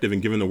perspective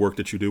and given the work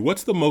that you do,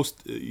 what's the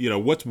most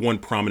what's one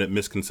prominent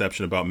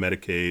misconception about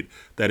Medicaid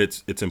that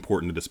it's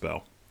important to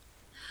dispel?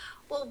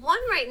 Well, one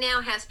right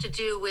now has to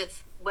do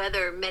with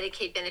whether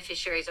Medicaid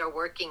beneficiaries are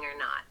working or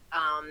not.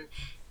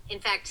 In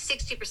fact,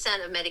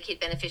 60% of Medicaid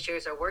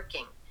beneficiaries are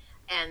working.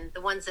 And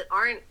the ones that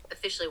aren't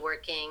officially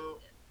working,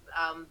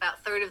 about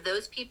a third of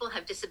those people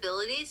have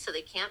disabilities, so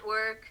they can't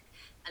work.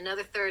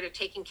 Another third are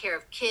taking care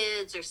of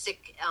kids or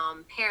sick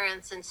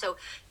parents. And so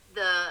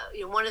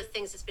one of the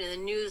things that's been in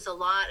the news a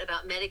lot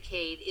about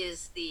Medicaid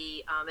is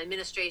the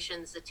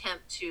administration's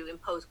attempt to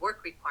impose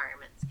work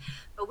requirements.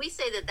 But we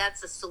say that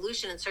that's a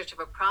solution in search of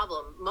a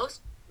problem.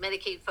 Most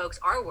Medicaid folks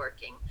are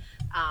working.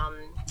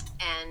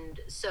 And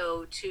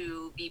so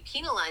to be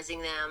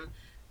penalizing them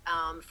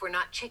for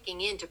not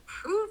checking in to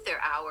prove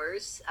their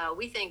hours,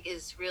 we think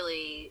is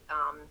really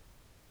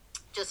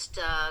just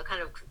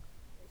kind of,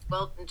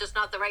 well, just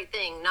not the right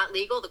thing. Not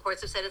legal. The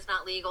courts have said it's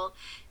not legal.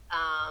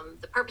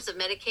 The purpose of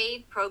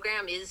Medicaid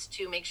program is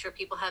to make sure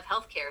people have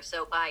health care.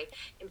 So by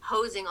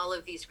imposing all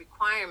of these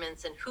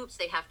requirements and hoops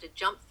they have to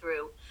jump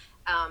through,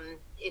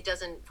 it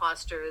doesn't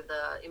foster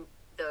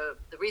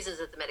the reasons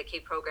that the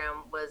Medicaid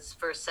program was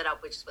first set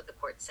up, which is what the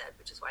court said,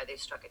 which is why they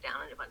struck it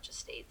down in a bunch of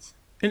states.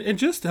 And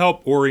just to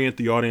help orient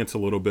the audience a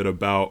little bit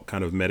about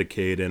kind of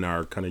Medicaid and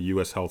our kind of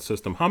U.S. health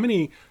system, how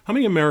many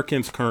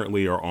Americans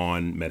currently are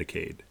on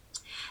Medicaid?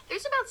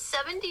 There's about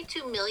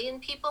 72 million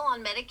people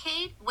on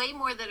Medicaid, way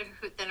more than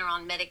are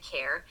on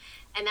Medicare.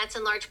 And that's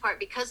in large part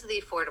because of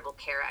the Affordable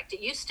Care Act.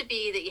 It used to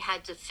be that you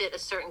had to fit a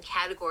certain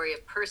category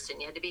of person.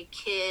 You had to be a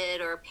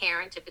kid or a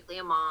parent, typically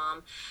a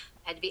mom,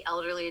 had to be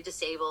elderly or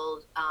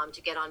disabled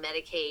to get on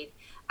Medicaid.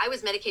 I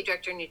was Medicaid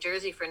director in New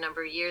Jersey for a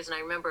number of years, and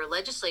I remember a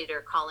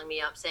legislator calling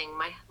me up saying,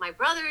 my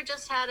brother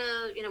just had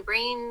a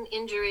brain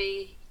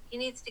injury. He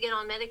needs to get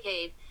on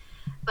Medicaid.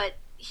 But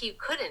he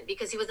couldn't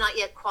because he was not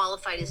yet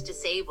qualified as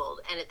disabled.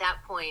 And at that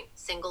point,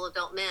 single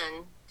adult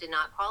men did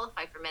not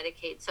qualify for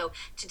Medicaid. So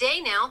today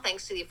now,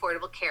 thanks to the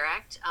Affordable Care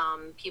Act,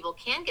 people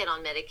can get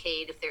on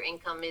Medicaid if their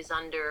income is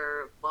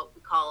under what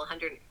we call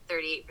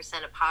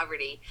 138% of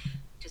poverty,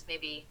 which is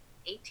maybe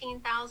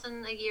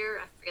 18,000 a year.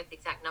 I forget the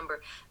exact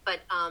number. But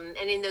and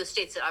in those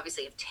states that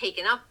obviously have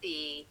taken up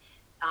the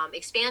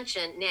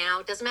expansion,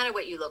 now it doesn't matter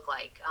what you look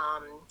like.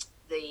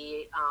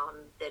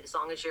 That as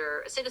long as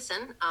you're a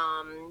citizen,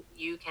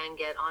 you can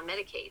get on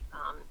Medicaid.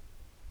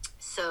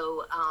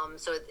 So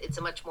it's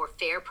a much more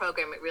fair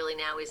program. It really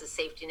now is a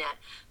safety net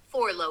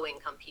for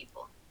low-income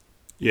people.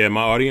 Yeah,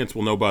 my audience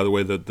will know, by the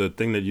way, that the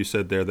thing that you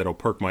said there that'll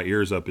perk my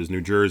ears up is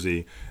New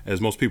Jersey.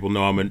 As most people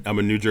know, I'm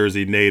a New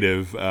Jersey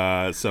native,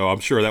 so I'm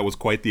sure that was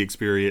quite the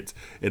experience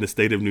in the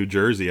state of New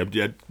Jersey.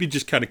 I'd be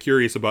just kind of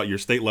curious about your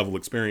state level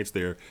experience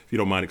there, if you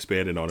don't mind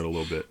expanding on it a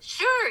little bit.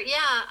 Sure, yeah.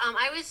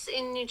 I was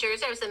in New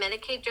Jersey. I was the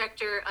Medicaid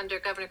director under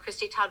Governor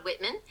Christie Todd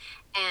Whitman,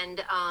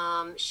 and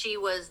she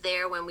was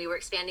there when we were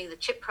expanding the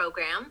CHIP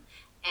program.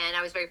 And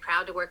I was very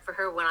proud to work for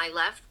her. When I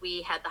left,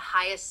 we had the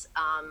highest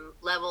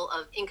level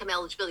of income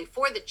eligibility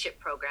for the CHIP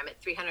program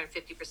at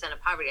 350% of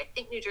poverty. I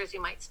think New Jersey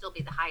might still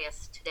be the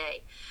highest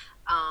today.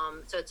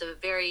 So it's a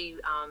very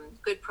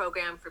good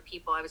program for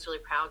people. I was really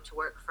proud to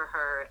work for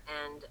her.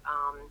 And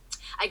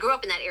I grew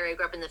up in that area. I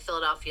grew up in the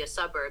Philadelphia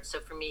suburbs. So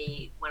for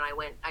me, when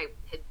I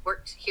had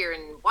worked here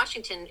in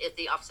Washington at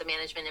the Office of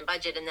Management and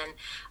Budget, and then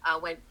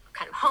went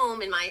kind of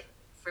home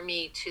for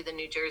me to the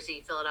New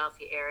Jersey,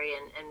 Philadelphia area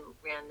and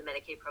ran the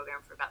Medicaid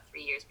program for about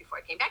 3 years before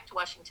I came back to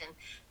Washington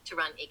to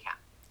run ACAP.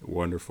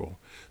 Wonderful.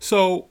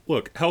 So,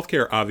 look,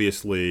 healthcare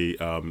obviously,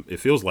 it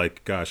feels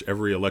like, gosh,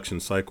 every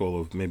election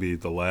cycle of maybe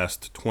the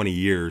last 20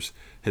 years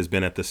has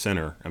been at the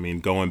center. I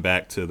mean, going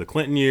back to the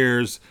Clinton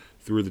years,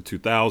 through the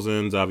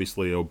 2000s,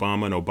 obviously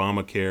Obama and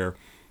Obamacare.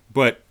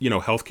 But,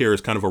 healthcare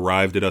has kind of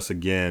arrived at us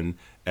again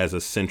as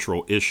a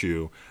central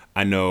issue.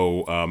 I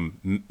know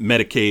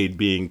Medicaid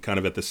being kind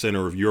of at the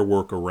center of your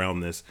work around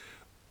this.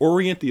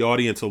 Orient the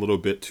audience a little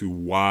bit to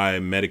why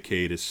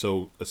Medicaid is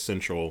so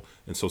essential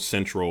and so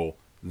central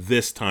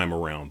this time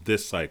around,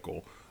 this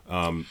cycle.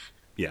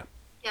 Yeah.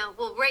 Yeah,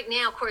 well, right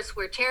now, of course,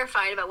 we're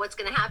terrified about what's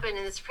going to happen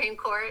in the Supreme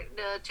Court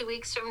 2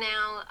 weeks from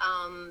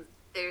now.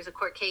 There's a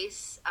court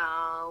case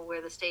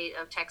where the state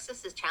of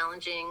Texas is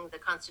challenging the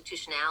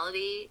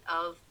constitutionality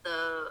of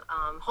the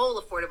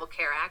whole Affordable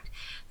Care Act.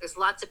 There's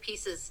lots of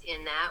pieces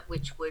in that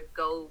which would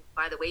go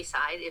by the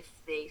wayside if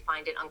they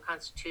find it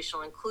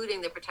unconstitutional,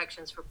 including the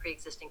protections for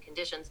pre-existing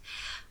conditions.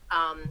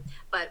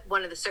 But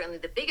one of certainly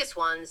the biggest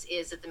ones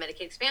is that the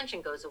Medicaid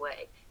expansion goes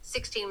away.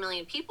 16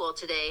 million people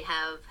today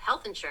have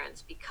health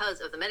insurance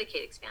because of the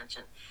Medicaid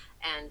expansion.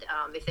 And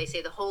if they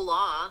say the whole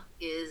law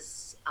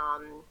is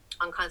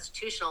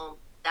unconstitutional,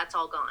 that's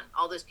all gone.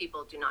 All those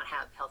people do not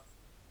have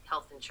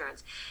health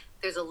insurance.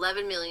 There's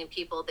 11 million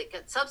people that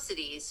get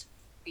subsidies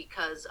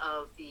because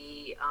of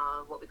the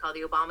what we call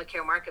the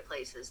Obamacare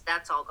marketplaces.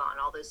 That's all gone.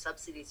 All those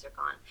subsidies are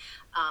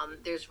gone.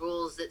 There's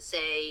rules that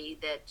say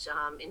that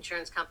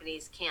insurance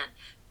companies can't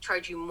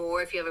charge you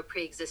more if you have a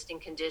pre-existing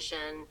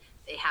condition.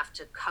 They have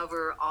to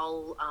cover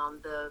all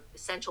the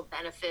essential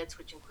benefits,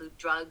 which include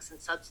drugs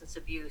and substance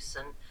abuse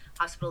and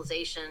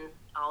hospitalization,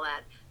 all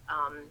that.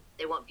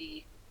 They won't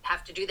be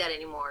have to do that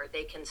anymore.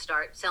 They can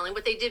start selling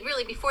what they did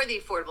really before the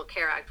Affordable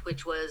Care Act,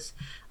 which was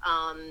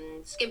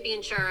skimpy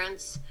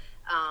insurance,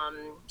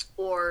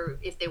 or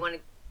if you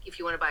want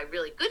to buy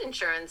really good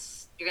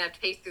insurance, you're gonna have to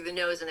pay through the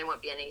nose, and there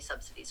won't be any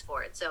subsidies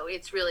for it. So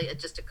it's really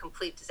just a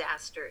complete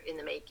disaster in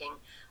the making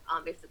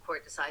if the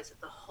court decides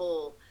that the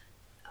whole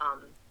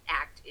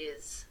act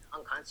is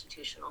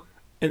unconstitutional.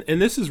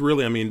 And this is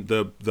really, I mean,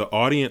 the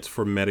audience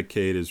for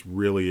Medicaid is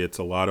really, it's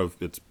a lot of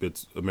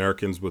it's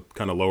Americans with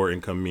kind of lower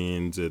income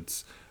means.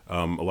 It's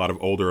a lot of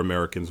older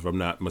Americans, if I'm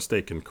not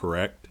mistaken,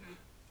 correct?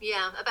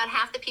 Yeah, about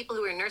half the people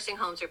who are in nursing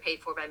homes are paid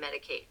for by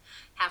Medicaid.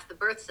 Half the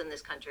births in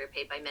this country are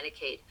paid by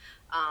Medicaid.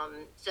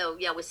 So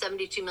yeah, with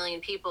 72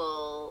 million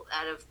people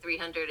out of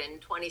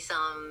 320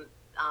 some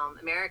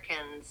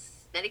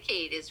Americans,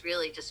 Medicaid is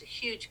really just a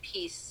huge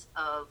piece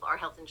of our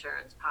health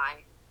insurance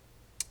pie.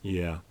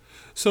 Yeah.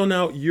 So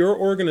now your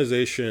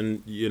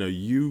organization,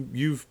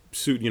 you've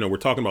sued, we're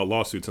talking about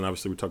lawsuits and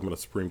obviously we're talking about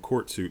a Supreme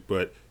Court suit,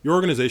 but your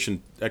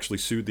organization actually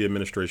sued the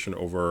administration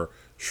over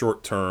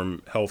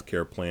short-term health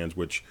care plans,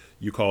 which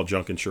you call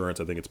junk insurance.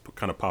 I think it's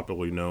kind of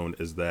popularly known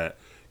as that.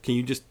 Can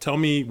you just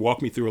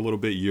walk me through a little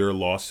bit your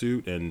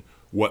lawsuit and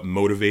what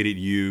motivated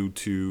you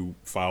to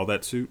file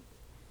that suit?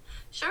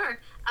 Sure.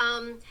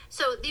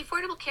 So the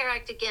Affordable Care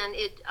Act, again,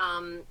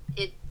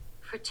 it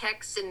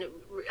protects and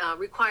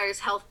requires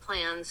health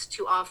plans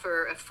to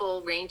offer a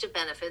full range of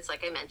benefits,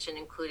 like I mentioned,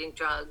 including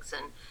drugs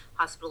and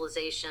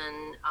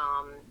hospitalization.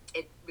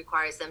 It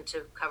requires them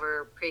to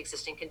cover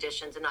pre-existing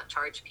conditions and not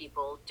charge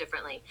people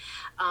differently.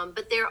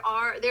 But there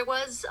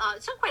was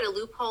it's not quite a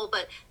loophole,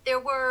 but there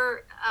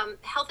were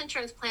health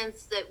insurance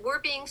plans that were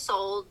being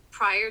sold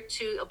prior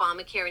to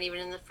Obamacare and even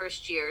in the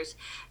first years.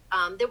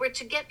 They were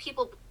to get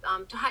people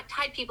to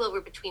tide people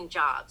over between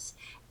jobs.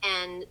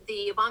 And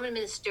the Obama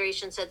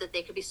administration said that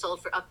they could be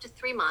sold for up to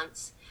 3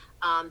 months.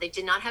 They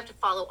did not have to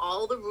follow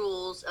all the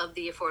rules of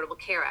the Affordable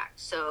Care Act.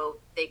 So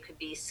they could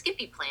be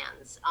skimpy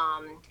plans.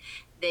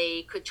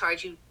 They could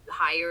charge you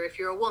higher if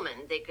you're a woman.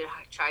 They could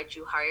charge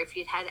you higher if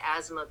you'd had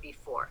asthma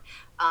before.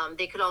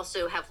 They could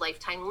also have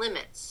lifetime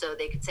limits. So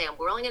they could say,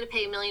 we're only going to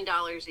pay $1 million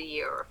a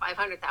year or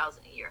 $500,000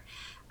 a year.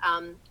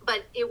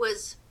 But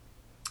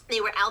they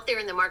were out there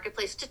in the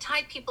marketplace to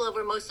tide people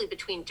over mostly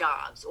between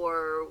jobs,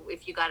 or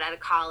if you got out of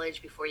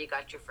college before you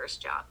got your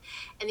first job.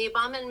 And the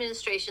Obama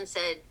administration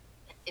said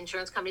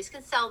insurance companies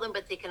can sell them,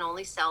 but they can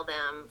only sell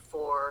them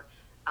for,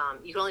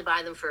 you can only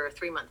buy them for a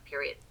 3-month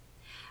period.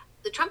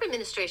 The Trump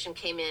administration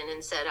came in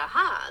and said,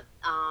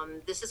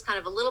 this is kind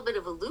of a little bit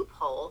of a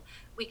loophole.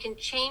 We can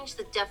change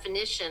the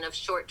definition of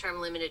short-term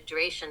limited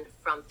duration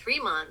from 3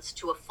 months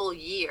to a full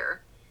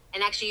year.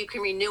 And actually, you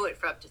can renew it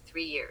for up to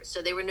 3 years.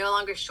 So they were no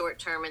longer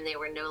short-term and they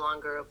were no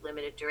longer of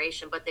limited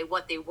duration. But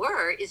what they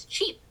were is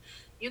cheap.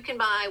 You can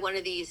buy one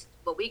of these,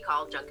 what we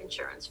call junk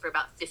insurance, for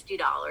about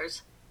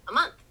 $50 a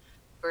month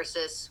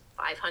versus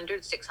 $500,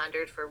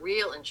 $600 for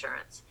real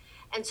insurance.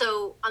 And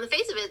so on the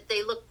face of it,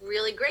 they look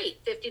really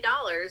great.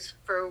 $50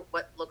 for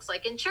what looks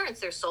like insurance.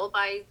 They're sold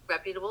by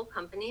reputable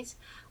companies.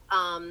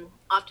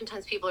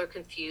 Oftentimes people are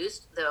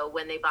confused, though,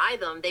 when they buy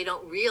them, they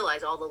don't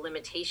realize all the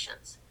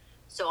limitations.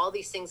 So all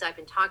these things I've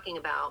been talking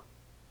about,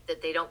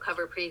 that they don't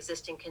cover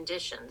pre-existing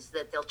conditions,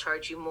 that they'll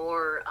charge you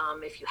more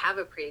if you have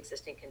a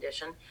pre-existing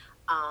condition,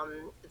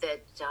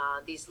 that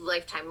these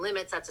lifetime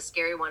limits, that's a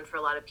scary one for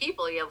a lot of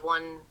people. You have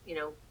one,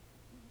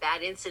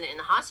 bad incident in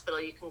the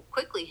hospital, you can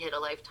quickly hit a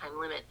lifetime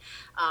limit.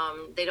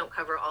 They don't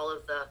cover all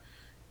of the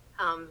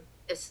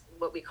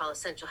what we call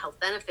essential health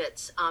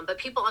benefits. But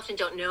people often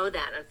don't know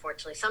that,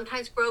 unfortunately.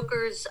 Sometimes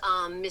brokers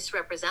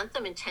misrepresent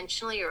them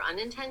intentionally or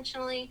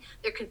unintentionally.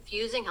 They're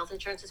confusing. Health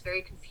insurance is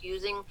very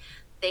confusing.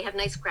 They have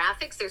nice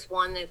graphics. There's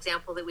one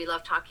example that we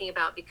love talking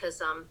about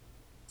because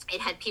it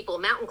had people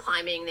mountain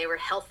climbing. They were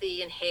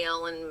healthy and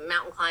hale and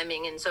mountain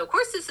climbing. And so, of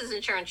course, this is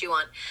insurance you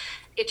want.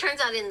 It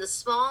turns out in the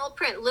small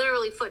print,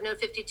 literally footnote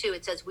 52,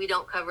 it says we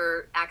don't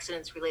cover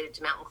accidents related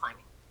to mountain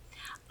climbing.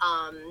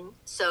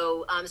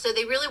 So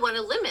they really want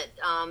to limit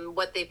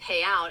what they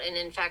pay out. And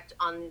in fact,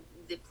 on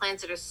the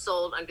plans that are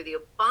sold under the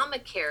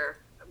Obamacare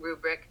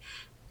rubric,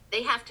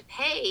 they have to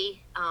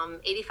pay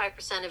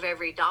 85% of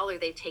every dollar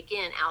they take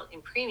out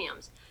in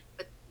premiums.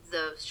 But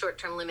the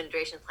short-term limited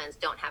duration plans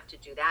don't have to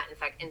do that.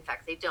 In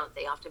fact, they don't.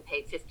 They often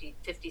pay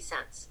 50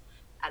 cents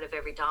out of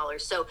every dollar.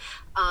 So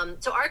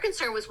our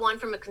concern was, one,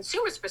 from a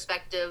consumer's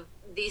perspective,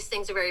 these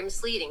things are very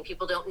misleading.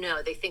 People don't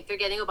know. They think they're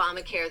getting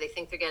Obamacare. They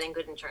think they're getting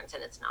good insurance,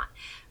 and it's not.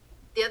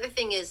 The other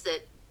thing is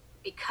that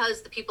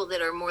because the people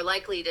that are more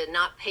likely to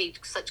not pay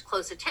such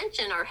close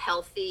attention are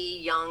healthy,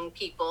 young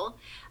people,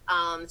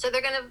 So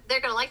they're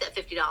gonna like that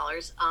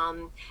 $50,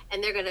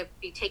 and they're gonna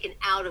be taken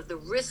out of the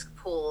risk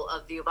pool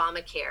of the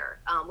Obamacare,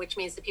 which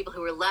means the people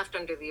who are left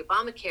under the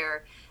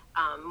Obamacare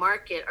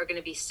market are going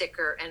to be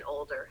sicker and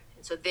older,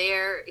 and so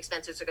their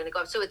expenses are going to go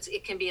up. So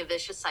it can be a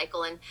vicious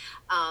cycle, and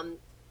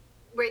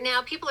right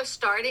now people are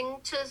starting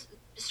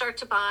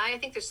to buy. I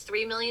think there's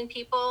 3 million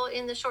people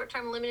in the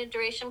short-term limited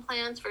duration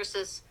plans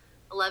versus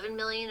 11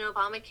 million in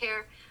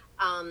Obamacare.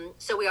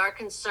 So we are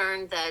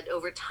concerned that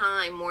over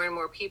time, more and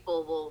more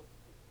people will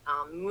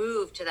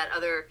move to that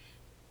other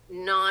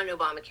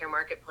non-Obamacare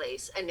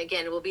marketplace. And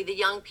again, it will be the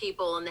young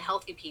people and the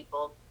healthy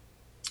people.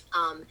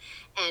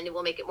 And it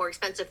will make it more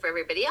expensive for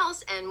everybody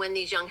else. And when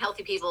these young,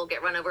 healthy people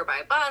get run over by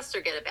a bus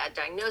or get a bad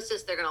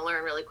diagnosis, they're going to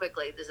learn really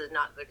quickly this is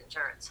not good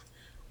insurance.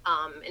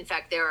 In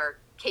fact, there are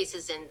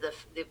cases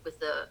with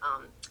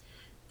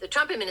the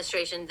Trump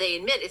administration. They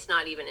admit it's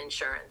not even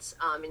insurance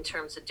in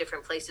terms of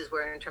different places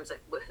where, in terms of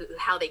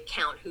how they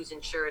count who's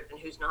insured and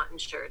who's not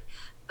insured.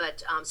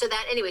 But so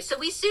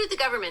we sued the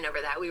government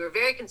over that. We were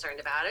very concerned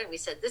about it. And we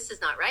said, this is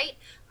not right.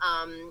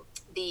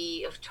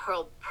 The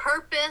whole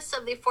purpose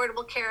of the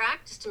Affordable Care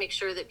Act is to make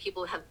sure that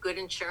people have good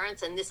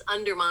insurance, and this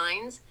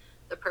undermines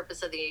the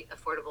purpose of the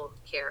Affordable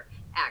Care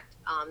Act.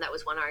 That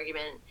was one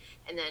argument.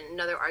 And then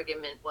another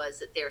argument was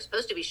that they're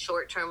supposed to be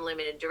short-term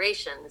limited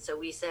duration. So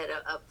we said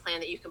a plan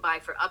that you can buy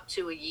for up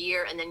to a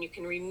year and then you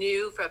can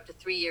renew for up to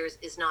 3 years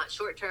is not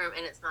short-term,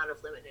 and it's not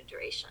of limited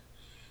duration.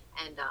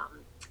 And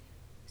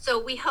so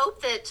we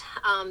hope that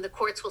the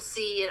courts will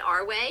see it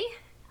our way.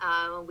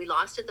 We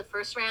lost it the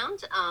first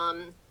round,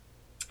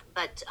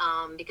 but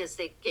because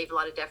they gave a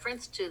lot of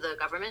deference to the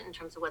government in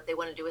terms of what they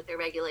want to do with their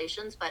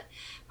regulations. But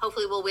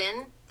hopefully we'll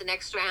win the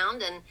next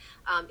round. And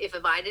if a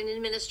Biden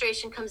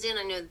administration comes in,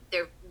 I know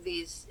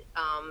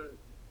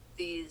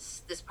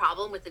this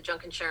problem with the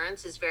junk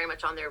insurance is very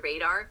much on their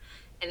radar,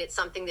 and it's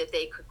something that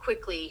they could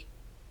quickly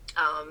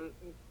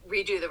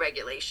redo the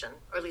regulation,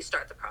 or at least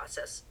start the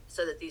process,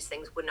 so that these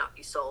things would not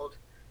be sold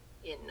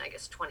in, I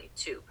guess,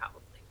 22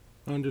 probably.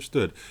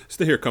 Understood. It's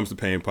the Here Comes the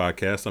Pain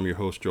podcast. I'm your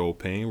host, Joel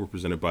Payne. We're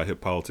presented by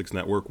Hip Politics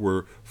Network.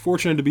 We're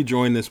fortunate to be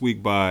joined this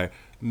week by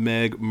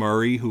Meg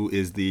Murray, who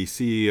is the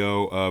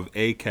CEO of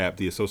ACAP,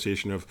 the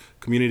Association of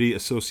Community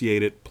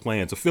Affiliated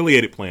Plans.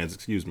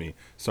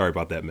 Sorry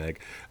about that,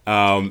 Meg.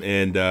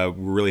 And we're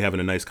really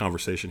having a nice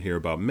conversation here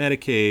about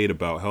Medicaid,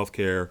 about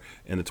healthcare,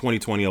 and the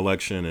 2020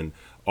 election, and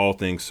all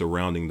things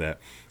surrounding that.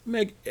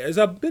 Meg, as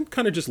I've been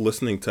kind of just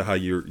listening to how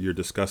you're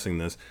discussing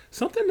this,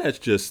 something that's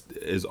just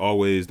is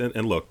always,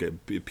 and look,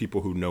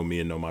 people who know me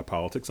and know my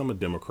politics, I'm a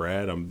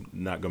Democrat. I'm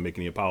not going to make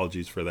any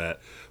apologies for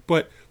that.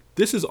 But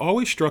this has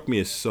always struck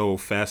me as so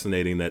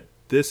fascinating that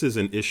this is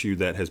an issue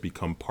that has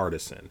become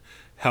partisan.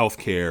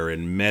 Healthcare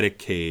and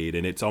Medicaid,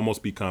 and it's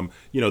almost become,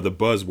 the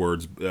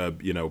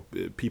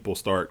buzzwords, people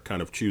start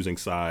kind of choosing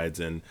sides.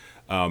 And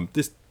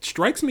this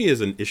strikes me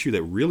as an issue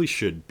that really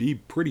should be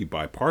pretty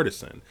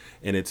bipartisan.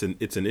 And it's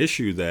an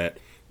issue that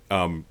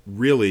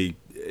really,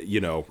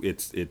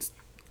 it's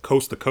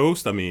coast to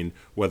coast. I mean,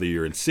 whether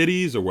you're in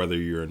cities or whether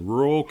you're in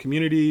rural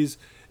communities,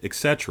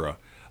 etc.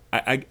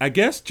 I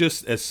guess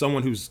just as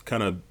someone who's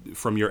kind of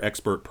from your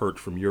expert perch,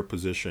 from your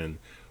position,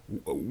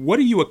 what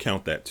do you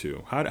account that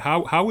to?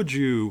 How would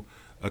you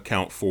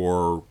account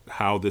for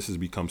how this has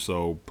become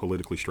so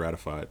politically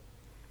stratified?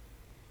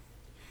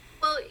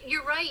 Well,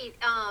 you're right.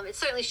 It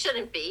certainly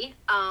shouldn't be.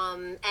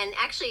 And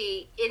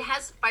actually, it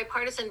has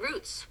bipartisan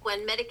roots.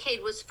 When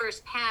Medicaid was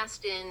first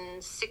passed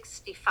in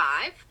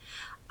 65,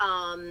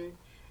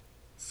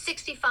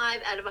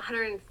 65 out of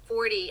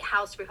 140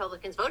 House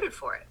Republicans voted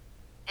for it,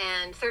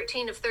 and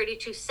 13 of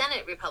 32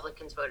 Senate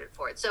Republicans voted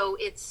for it. So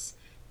it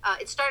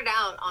started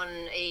out on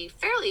a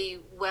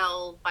fairly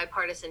well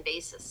bipartisan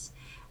basis.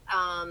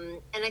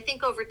 And I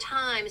think over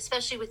time,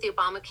 especially with the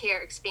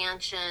Obamacare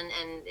expansion,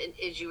 and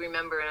as you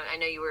remember, and I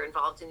know you were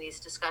involved in these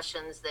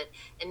discussions, that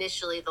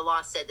initially the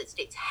law said that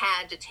states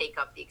had to take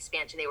up the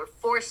expansion. They were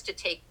forced to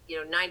take,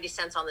 90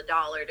 cents on the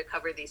dollar to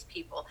cover these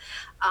people.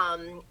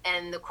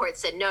 And the court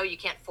said, no, you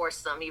can't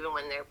force them, even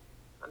when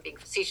I'm being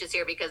facetious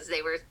here, because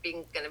they were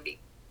going to be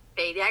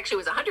paid. It actually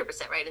was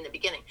 100% right in the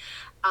beginning.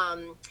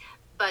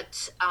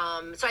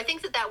 So I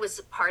think that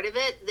was part of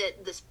it,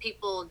 that this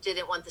people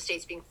didn't want the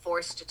states being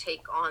forced to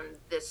take on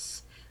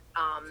this,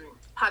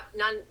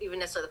 not even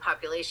necessarily the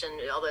population,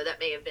 although that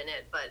may have been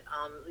it, but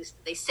at least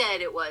they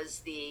said it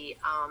was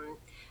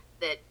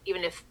that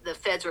even if the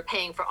feds were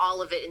paying for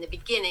all of it in the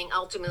beginning,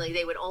 ultimately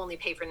they would only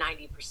pay for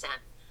 90%.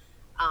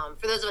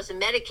 For those of us in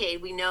Medicaid,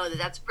 we know that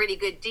that's a pretty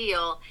good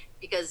deal,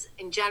 because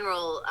in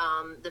general,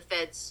 the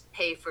feds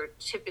pay for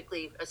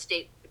typically a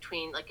state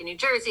between, like in New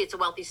Jersey, it's a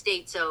wealthy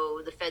state,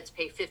 so the feds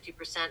pay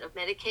 50% of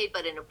Medicaid.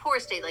 But in a poor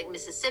state like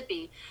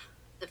Mississippi,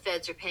 the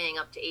feds are paying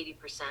up to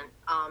 80%.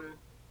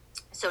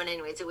 So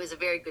anyways, it was a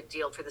very good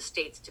deal for the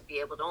states to be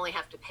able to only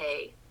have to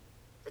pay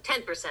the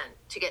 10%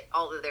 to get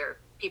all of their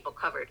people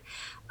covered.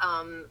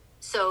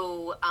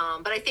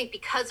 But I think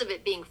because of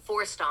it being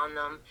forced on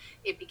them,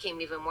 it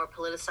became even more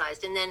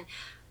politicized. And then,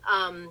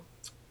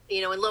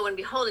 And lo and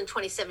behold, in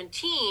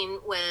 2017,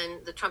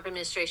 when the Trump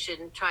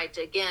administration tried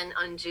to again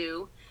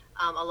undo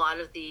a lot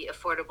of the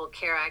Affordable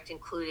Care Act,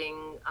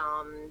 including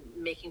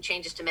making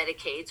changes to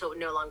Medicaid, so it would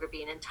no longer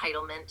be an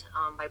entitlement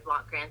by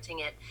block granting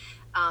it.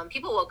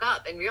 People woke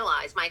up and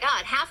realized, my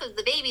God, half of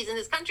the babies in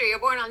this country are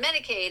born on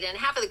Medicaid, and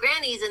half of the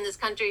grannies in this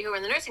country who are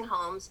in the nursing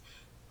homes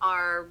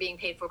are being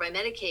paid for by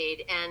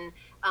Medicaid. And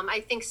I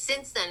think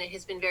since then it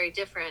has been very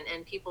different,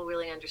 and people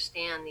really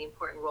understand the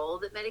important role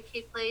that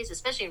Medicaid plays,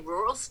 especially in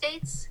rural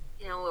states.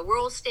 A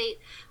rural state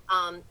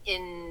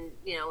in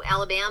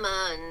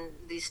Alabama and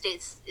these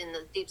states in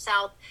the deep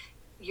South,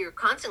 you're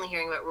constantly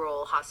hearing about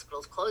rural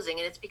hospitals closing,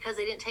 and it's because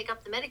they didn't take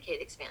up the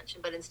Medicaid expansion.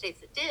 But in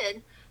states that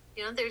did,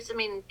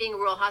 being a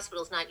rural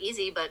hospital is not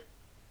easy, but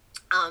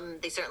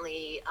they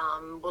certainly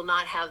will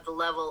not have the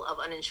level of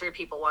uninsured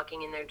people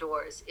walking in their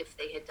doors if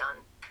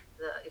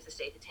the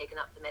state had taken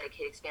up the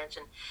Medicaid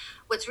expansion.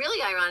 What's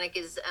really ironic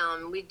is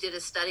we did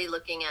a study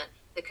looking at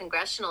the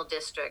congressional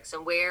districts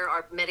and where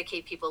are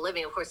Medicaid people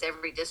living. Of course,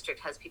 every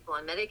district has people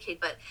on Medicaid,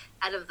 but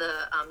out of the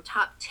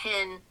top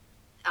 10,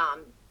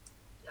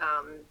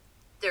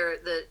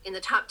 in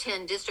the top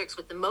 10 districts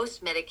with the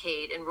most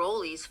Medicaid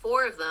enrollees,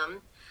 4 of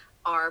them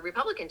are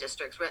Republican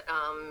districts.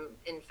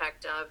 In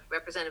fact,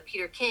 Representative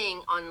Peter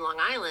King on Long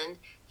Island,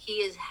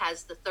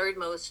 has the 3rd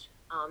most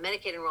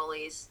Medicaid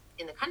enrollees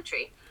in the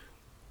country.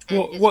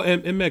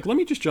 And Meg, let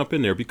me just jump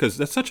in there because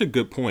that's such a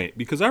good point.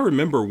 Because I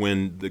remember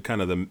when the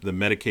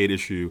Medicaid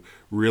issue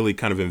really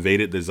kind of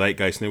invaded the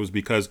zeitgeist, and it was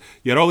because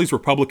you had all these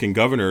Republican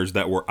governors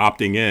that were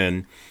opting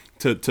in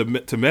to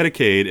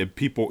Medicaid, and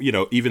people,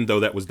 even though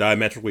that was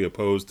diametrically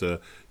opposed to,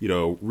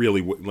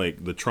 really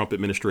like the Trump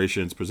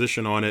administration's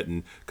position on it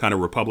and kind of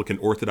Republican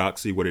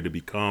orthodoxy, what it had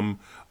become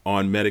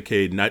on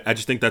Medicaid. And I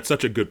just think that's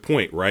such a good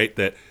point, right?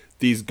 That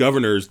these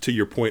governors, to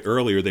your point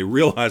earlier, they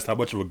realized how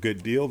much of a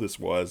good deal this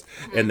was,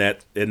 mm-hmm.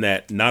 and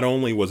that not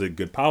only was it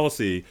good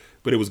policy,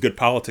 but it was good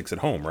politics at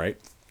home, right?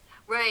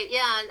 Right.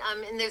 Yeah.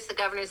 And there's the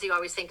governors you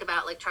always think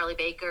about, like Charlie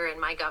Baker and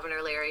my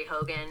governor, Larry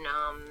Hogan.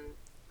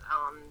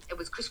 It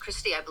was Chris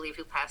Christie, I believe,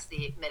 who passed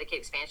the Medicaid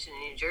expansion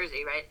in New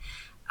Jersey, right?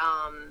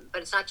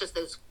 But it's not just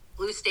those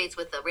blue states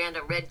with a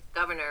random red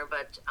governor,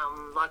 but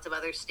lots of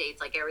other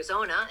states like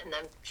Arizona, and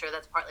I'm sure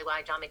that's partly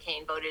why John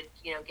McCain voted,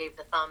 gave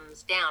the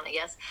thumbs down, I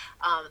guess.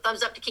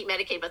 Thumbs up to keep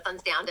Medicaid, but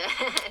thumbs down to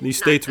these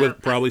states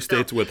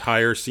states with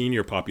higher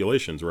senior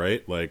populations,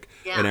 right? Like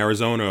in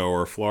Arizona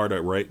or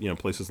Florida, right?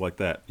 Places like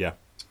that. Yeah.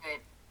 Right.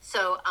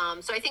 So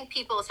I think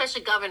people,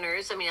 especially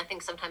governors, I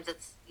think sometimes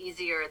it's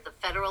easier at the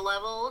federal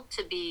level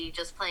to be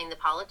just playing the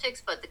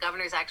politics, but the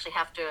governors actually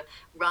have to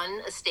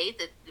run a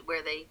state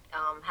where they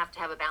have to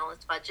have a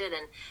balanced budget,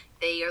 and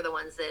they are the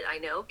ones that I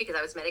know because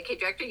I was Medicaid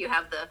director. You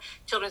have the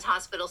Children's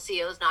Hospital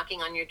CEOs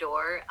knocking on your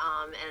door,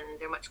 and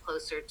they're much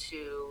closer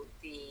to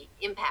the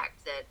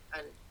impact that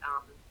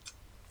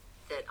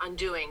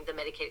undoing the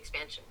Medicaid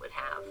expansion would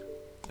have.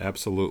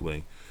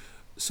 Absolutely.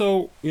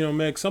 So,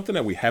 Meg, something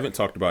that we haven't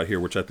talked about here,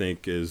 which I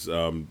think is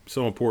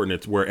so important,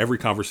 it's where every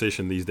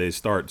conversation these days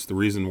starts. The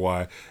reason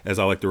why, as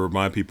I like to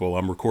remind people,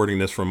 I'm recording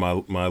this from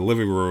my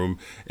living room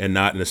and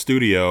not in a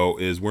studio,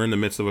 is we're in the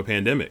midst of a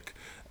pandemic,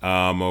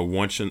 a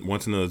once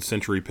in a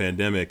century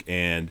pandemic,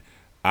 and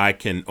I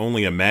can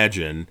only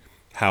imagine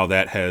how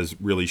that has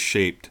really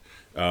shaped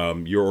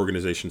your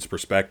organization's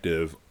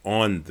perspective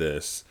on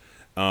this.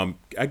 I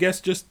guess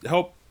just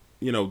help,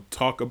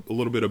 talk a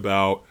little bit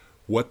about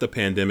what the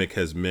pandemic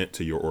has meant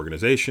to your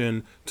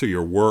organization, to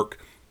your work,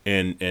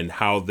 and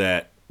how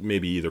that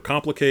maybe either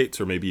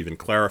complicates or maybe even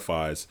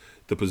clarifies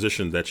the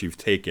position that you've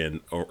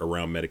taken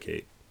around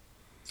Medicaid.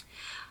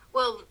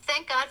 Well,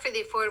 thank God for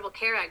the Affordable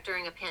Care Act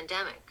during a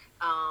pandemic.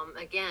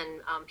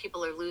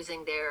 People are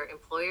losing their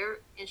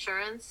employer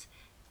insurance,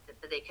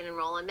 that they can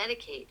enroll in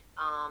Medicaid.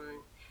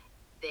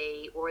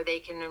 They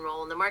can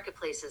enroll in the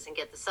marketplaces and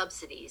get the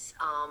subsidies.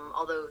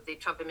 Although the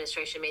Trump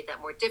administration made that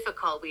more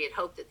difficult, we had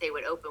hoped that they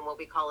would open what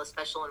we call a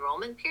special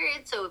enrollment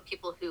period. So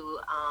people who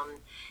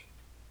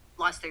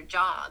lost their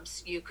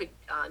jobs, you could.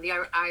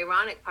 The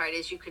ironic part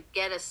is you could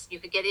get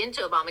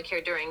into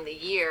Obamacare during the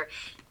year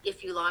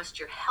if you lost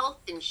your health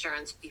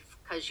insurance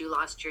because you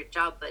lost your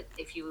job. But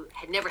if you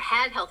had never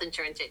had health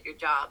insurance at your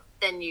job,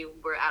 then you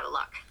were out of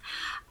luck.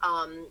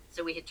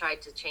 So we had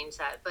tried to change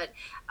that, but.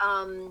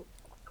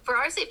 For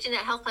our safety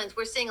net health plans,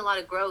 we're seeing a lot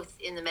of growth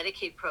in the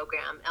Medicaid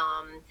program.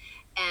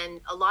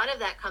 And a lot of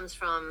that comes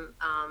from,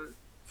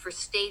 for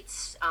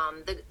states,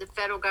 the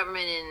federal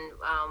government in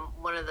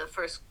one of the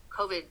first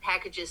COVID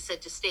packages said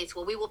to states,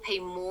 well, we will pay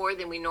more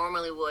than we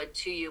normally would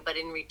to you, but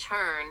in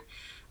return,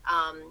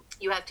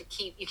 you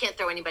can't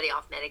throw anybody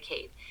off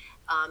Medicaid.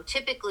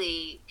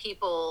 Typically,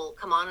 people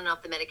come on and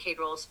off the Medicaid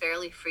rolls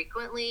fairly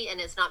frequently, and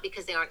it's not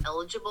because they aren't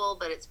eligible,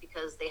 but it's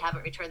because they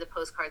haven't returned the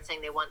postcard saying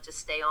they want to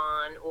stay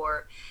on,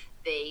 or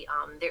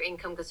their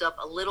income goes up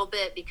a little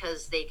bit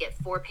because they get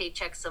 4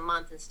 paychecks a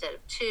month instead of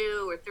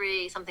 2 or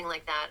 3, something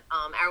like that.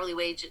 Hourly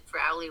wage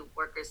for hourly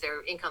workers,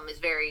 their income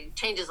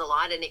changes a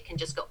lot, and it can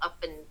just go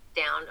up and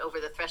down over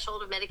the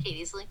threshold of Medicaid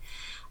easily.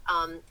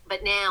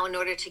 But now, in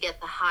order to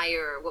get the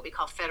higher, what we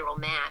call federal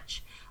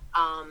match,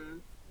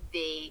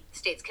 the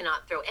states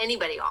cannot throw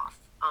anybody off.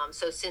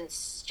 So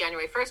since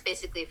January 1st,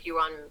 basically, if you're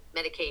on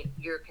Medicaid,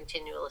 you're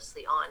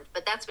continuously on.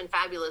 But that's been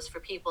fabulous for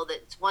people.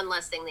 That's one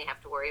less thing they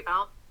have to worry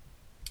about.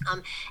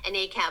 And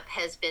ACAP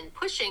has been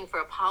pushing for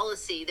a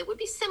policy that would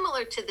be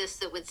similar to this,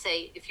 that would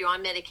say if you're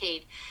on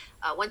Medicaid,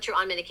 once you're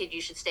on Medicaid,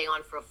 you should stay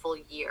on for a full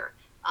year.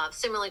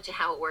 Similar to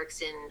how it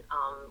works in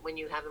when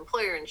you have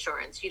employer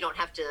insurance. You don't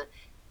have to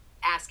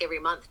ask every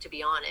month to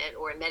be on it,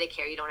 or in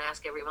Medicare, you don't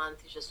ask every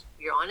month. It's just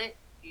you're on it.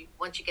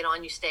 Once you get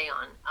on, you stay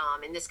on.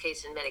 In this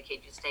case, in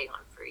Medicaid, you stay on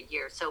for a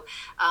year. So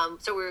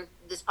we're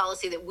this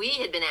policy that we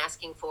had been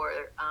asking for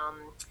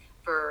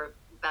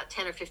about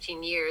 10 or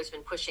 15 years,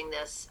 been pushing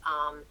this.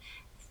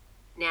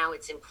 Now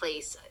it's in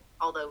place,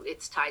 although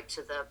it's tied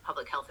to the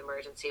public health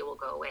emergency. It will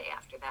go away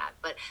after that.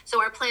 But so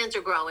our plans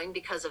are growing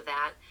because of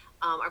that.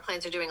 Our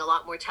plans are doing a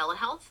lot more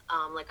telehealth,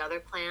 like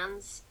other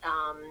plans.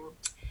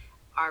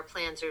 Our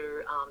plans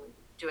are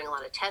doing a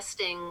lot of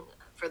testing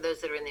for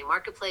those that are in the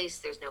marketplace.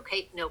 There's no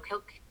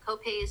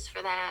co-pays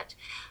for that.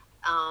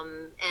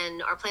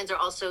 And our plans are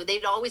also,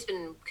 they've always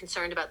been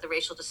concerned about the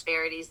racial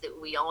disparities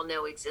that we all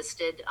know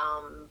existed,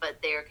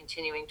 but they are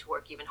continuing to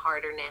work even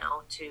harder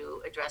now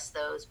to address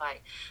those by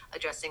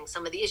addressing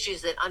some of the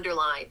issues that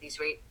underlie these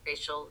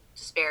racial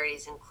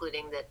disparities,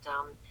 including that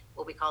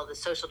what we call the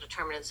social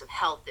determinants of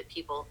health, that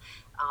people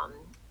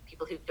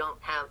who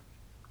don't have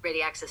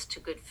ready access to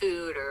good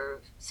food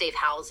or safe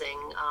housing,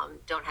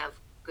 don't have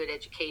good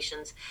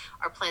educations.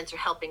 Our plans are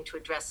helping to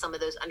address some of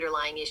those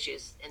underlying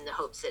issues in the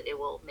hopes that it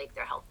will make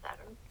their health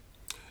better.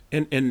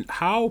 And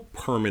how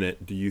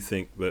permanent do you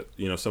think that,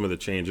 some of the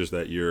changes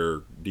that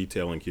you're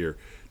detailing here,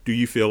 do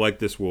you feel like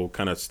this will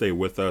kind of stay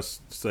with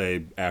us,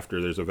 say,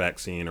 after there's a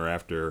vaccine or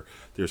after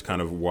there's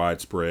kind of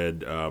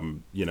widespread,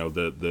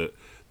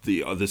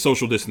 the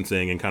social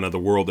distancing and kind of the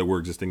world that we're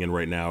existing in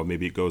right now,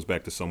 maybe it goes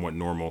back to somewhat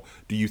normal.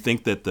 Do you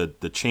think that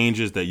the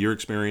changes that you're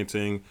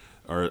experiencing,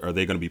 are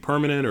they going to be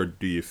permanent, or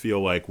do you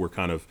feel like we're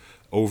kind of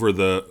over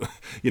the,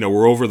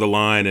 we're over the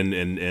line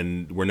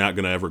and we're not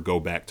going to ever go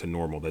back to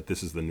normal, that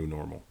this is the new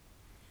normal?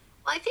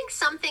 Well, I think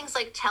some things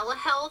like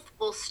telehealth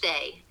will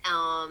stay.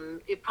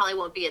 It probably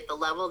won't be at the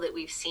level that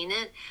we've seen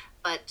it,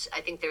 but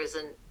I think there's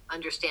an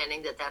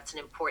understanding that that's an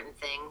important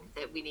thing,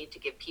 that we need to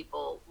give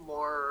people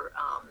more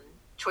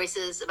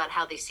choices about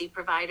how they see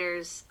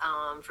providers.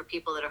 For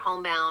people that are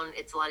homebound,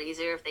 it's a lot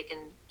easier if they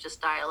can just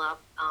dial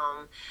up.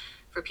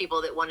 For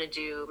people that want to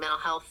do mental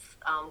health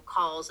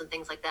calls and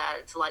things like that,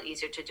 it's a lot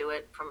easier to do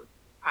it from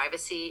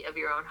privacy of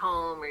your own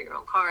home or your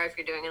own car if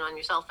you're doing it on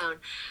your cell phone.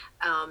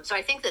 So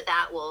I think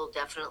that will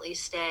definitely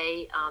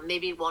stay.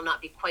 Maybe it will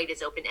not be quite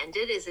as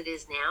open-ended as it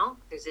is now.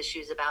 There's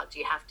issues about, do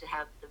you have to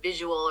have the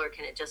visual or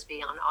can it just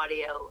be on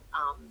audio?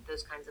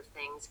 Those kinds of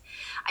things.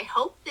 I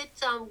hope that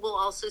we'll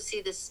also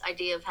see this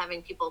idea of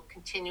having people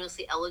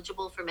continuously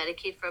eligible for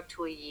Medicaid for up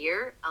to a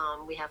year.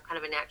 We have kind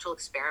of a natural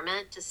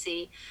experiment to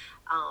see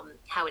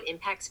how it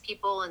impacts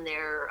people and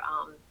their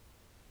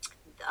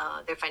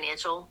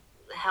financial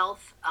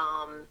health.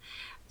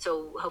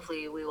 So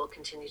hopefully we will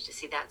continue to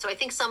see that. So I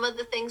think some of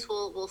the things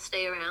will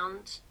stay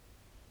around.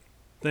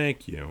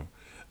 Thank you.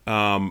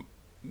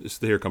 This is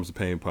the Here Comes the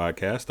Pain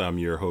podcast. I'm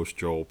your host,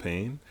 Joel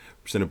Payne,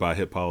 presented by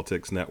Hip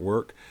Politics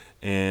Network.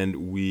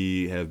 And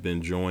we have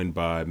been joined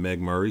by Meg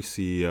Murray,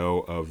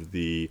 CEO of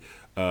the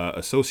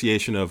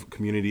Association of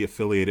Community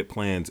Affiliated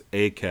Plans,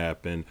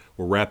 ACAP. And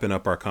we're wrapping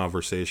up our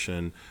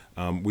conversation.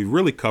 We've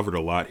really covered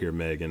a lot here,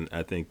 Meg, and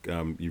I think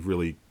you've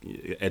really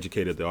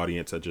educated the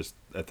audience.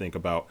 I think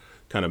about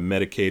kind of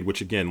Medicaid, which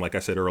again, like I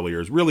said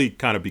earlier, is really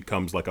kind of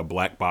becomes like a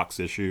black box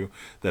issue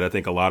that I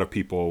think a lot of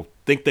people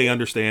think they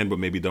understand, but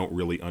maybe don't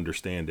really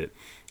understand it.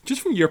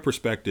 Just from your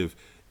perspective,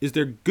 is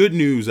there good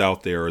news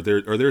out there?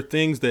 Are there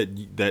things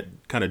that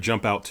kind of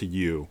jump out to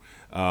you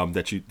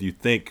that you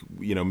think,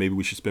 maybe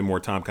we should spend more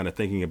time kind of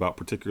thinking about,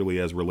 particularly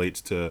as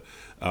relates to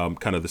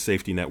kind of the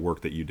safety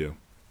network that you do?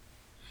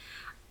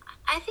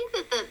 I think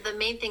that the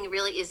main thing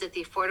really is that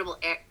the Affordable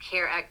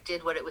Care Act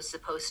did what it was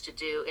supposed to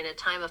do in a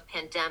time of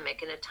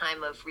pandemic, in a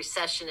time of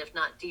recession, if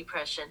not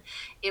depression.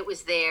 It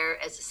was there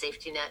as a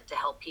safety net to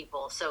help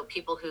people. So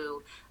people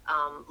who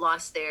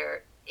lost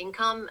their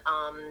income,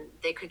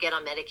 they could get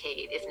on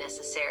Medicaid if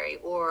necessary,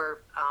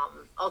 or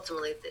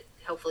ultimately,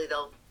 hopefully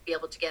they'll be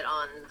able to get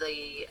on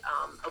the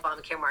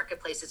Obamacare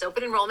marketplaces.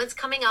 Open enrollment's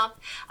coming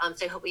up,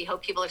 so we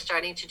hope people are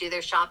starting to do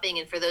their shopping.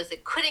 And for those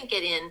that couldn't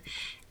get in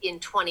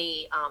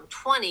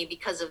 2020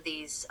 because of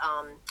these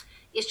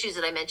issues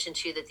that I mentioned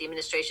to you, that the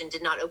administration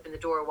did not open the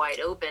door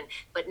wide open,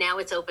 but now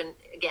it's open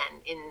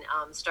again in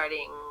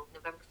starting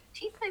November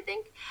 15th, I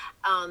think.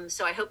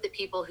 So I hope that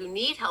people who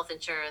need health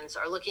insurance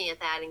are looking at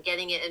that and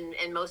getting it.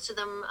 And most of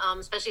them,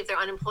 especially if they're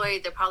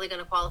unemployed, they're probably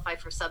going to qualify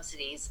for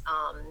subsidies.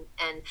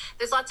 And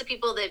there's lots of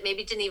people that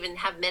maybe didn't even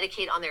have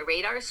Medicaid on their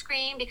radar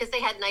screen because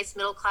they had nice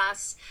middle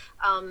class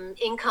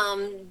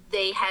income.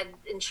 They had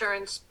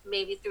insurance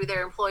maybe through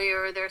their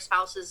employer or their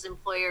spouse's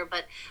employer.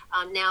 But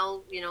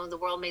now, the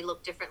world may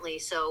look differently.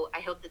 So I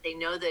hope that they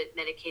know that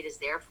Medicaid is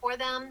there for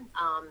them.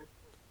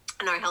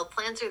 And our health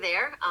plans are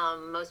there.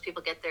 Most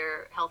people get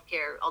their health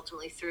care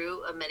ultimately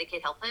through a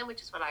Medicaid health plan,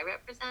 which is what I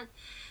represent.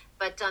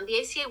 But the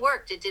ACA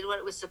worked. It did what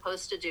it was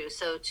supposed to do.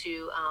 So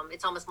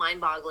it's almost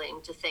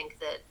mind-boggling to think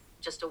that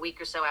just a week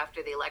or so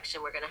after the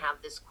election, we're going to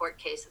have this court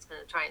case that's going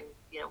to try and,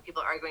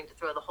 people are arguing to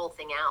throw the whole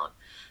thing out.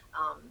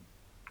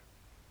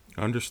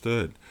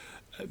 Understood.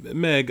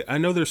 Meg, I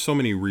know there's so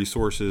many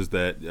resources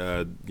that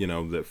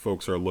that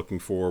folks are looking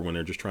for when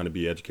they're just trying to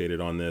be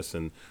educated on this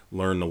and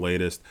learn the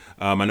latest.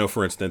 I know,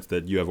 for instance,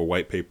 that you have a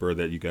white paper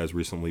that you guys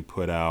recently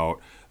put out.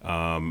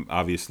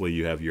 Obviously,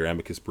 you have your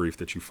amicus brief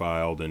that you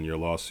filed and your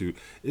lawsuit.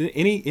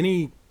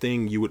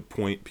 Anything you would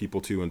point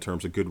people to in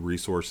terms of good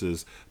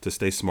resources to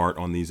stay smart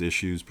on these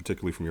issues,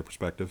 particularly from your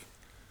perspective?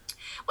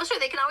 Well, sure.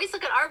 They can always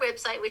look at our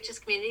website, which is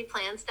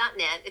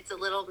communityplans.net. It's a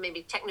little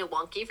maybe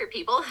techno-wonky for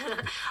people.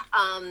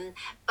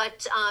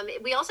 But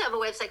we also have a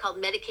website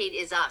called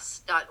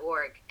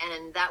MedicaidIsUs.org.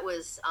 And that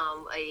was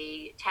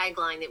a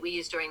tagline that we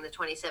used during the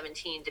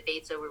 2017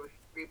 debates over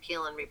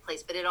repeal and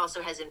replace. But it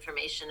also has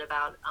information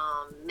about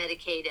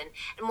Medicaid and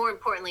more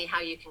importantly,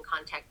 how you can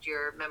contact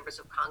your members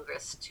of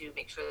Congress to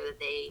make sure that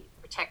they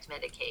protect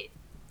Medicaid.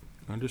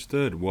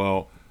 Understood.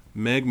 Well,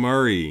 Meg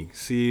Murray,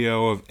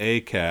 CEO of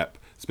ACAP.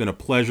 It's been a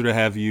pleasure to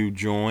have you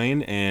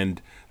join,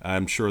 and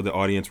I'm sure the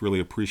audience really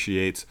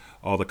appreciates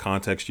all the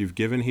context you've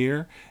given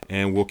here.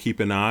 And we'll keep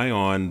an eye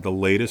on the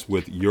latest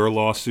with your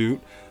lawsuit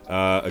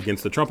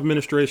against the Trump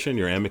administration,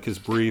 your amicus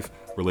brief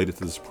related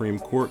to the Supreme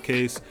Court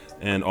case,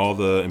 and all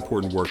the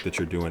important work that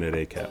you're doing at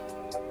ACAP.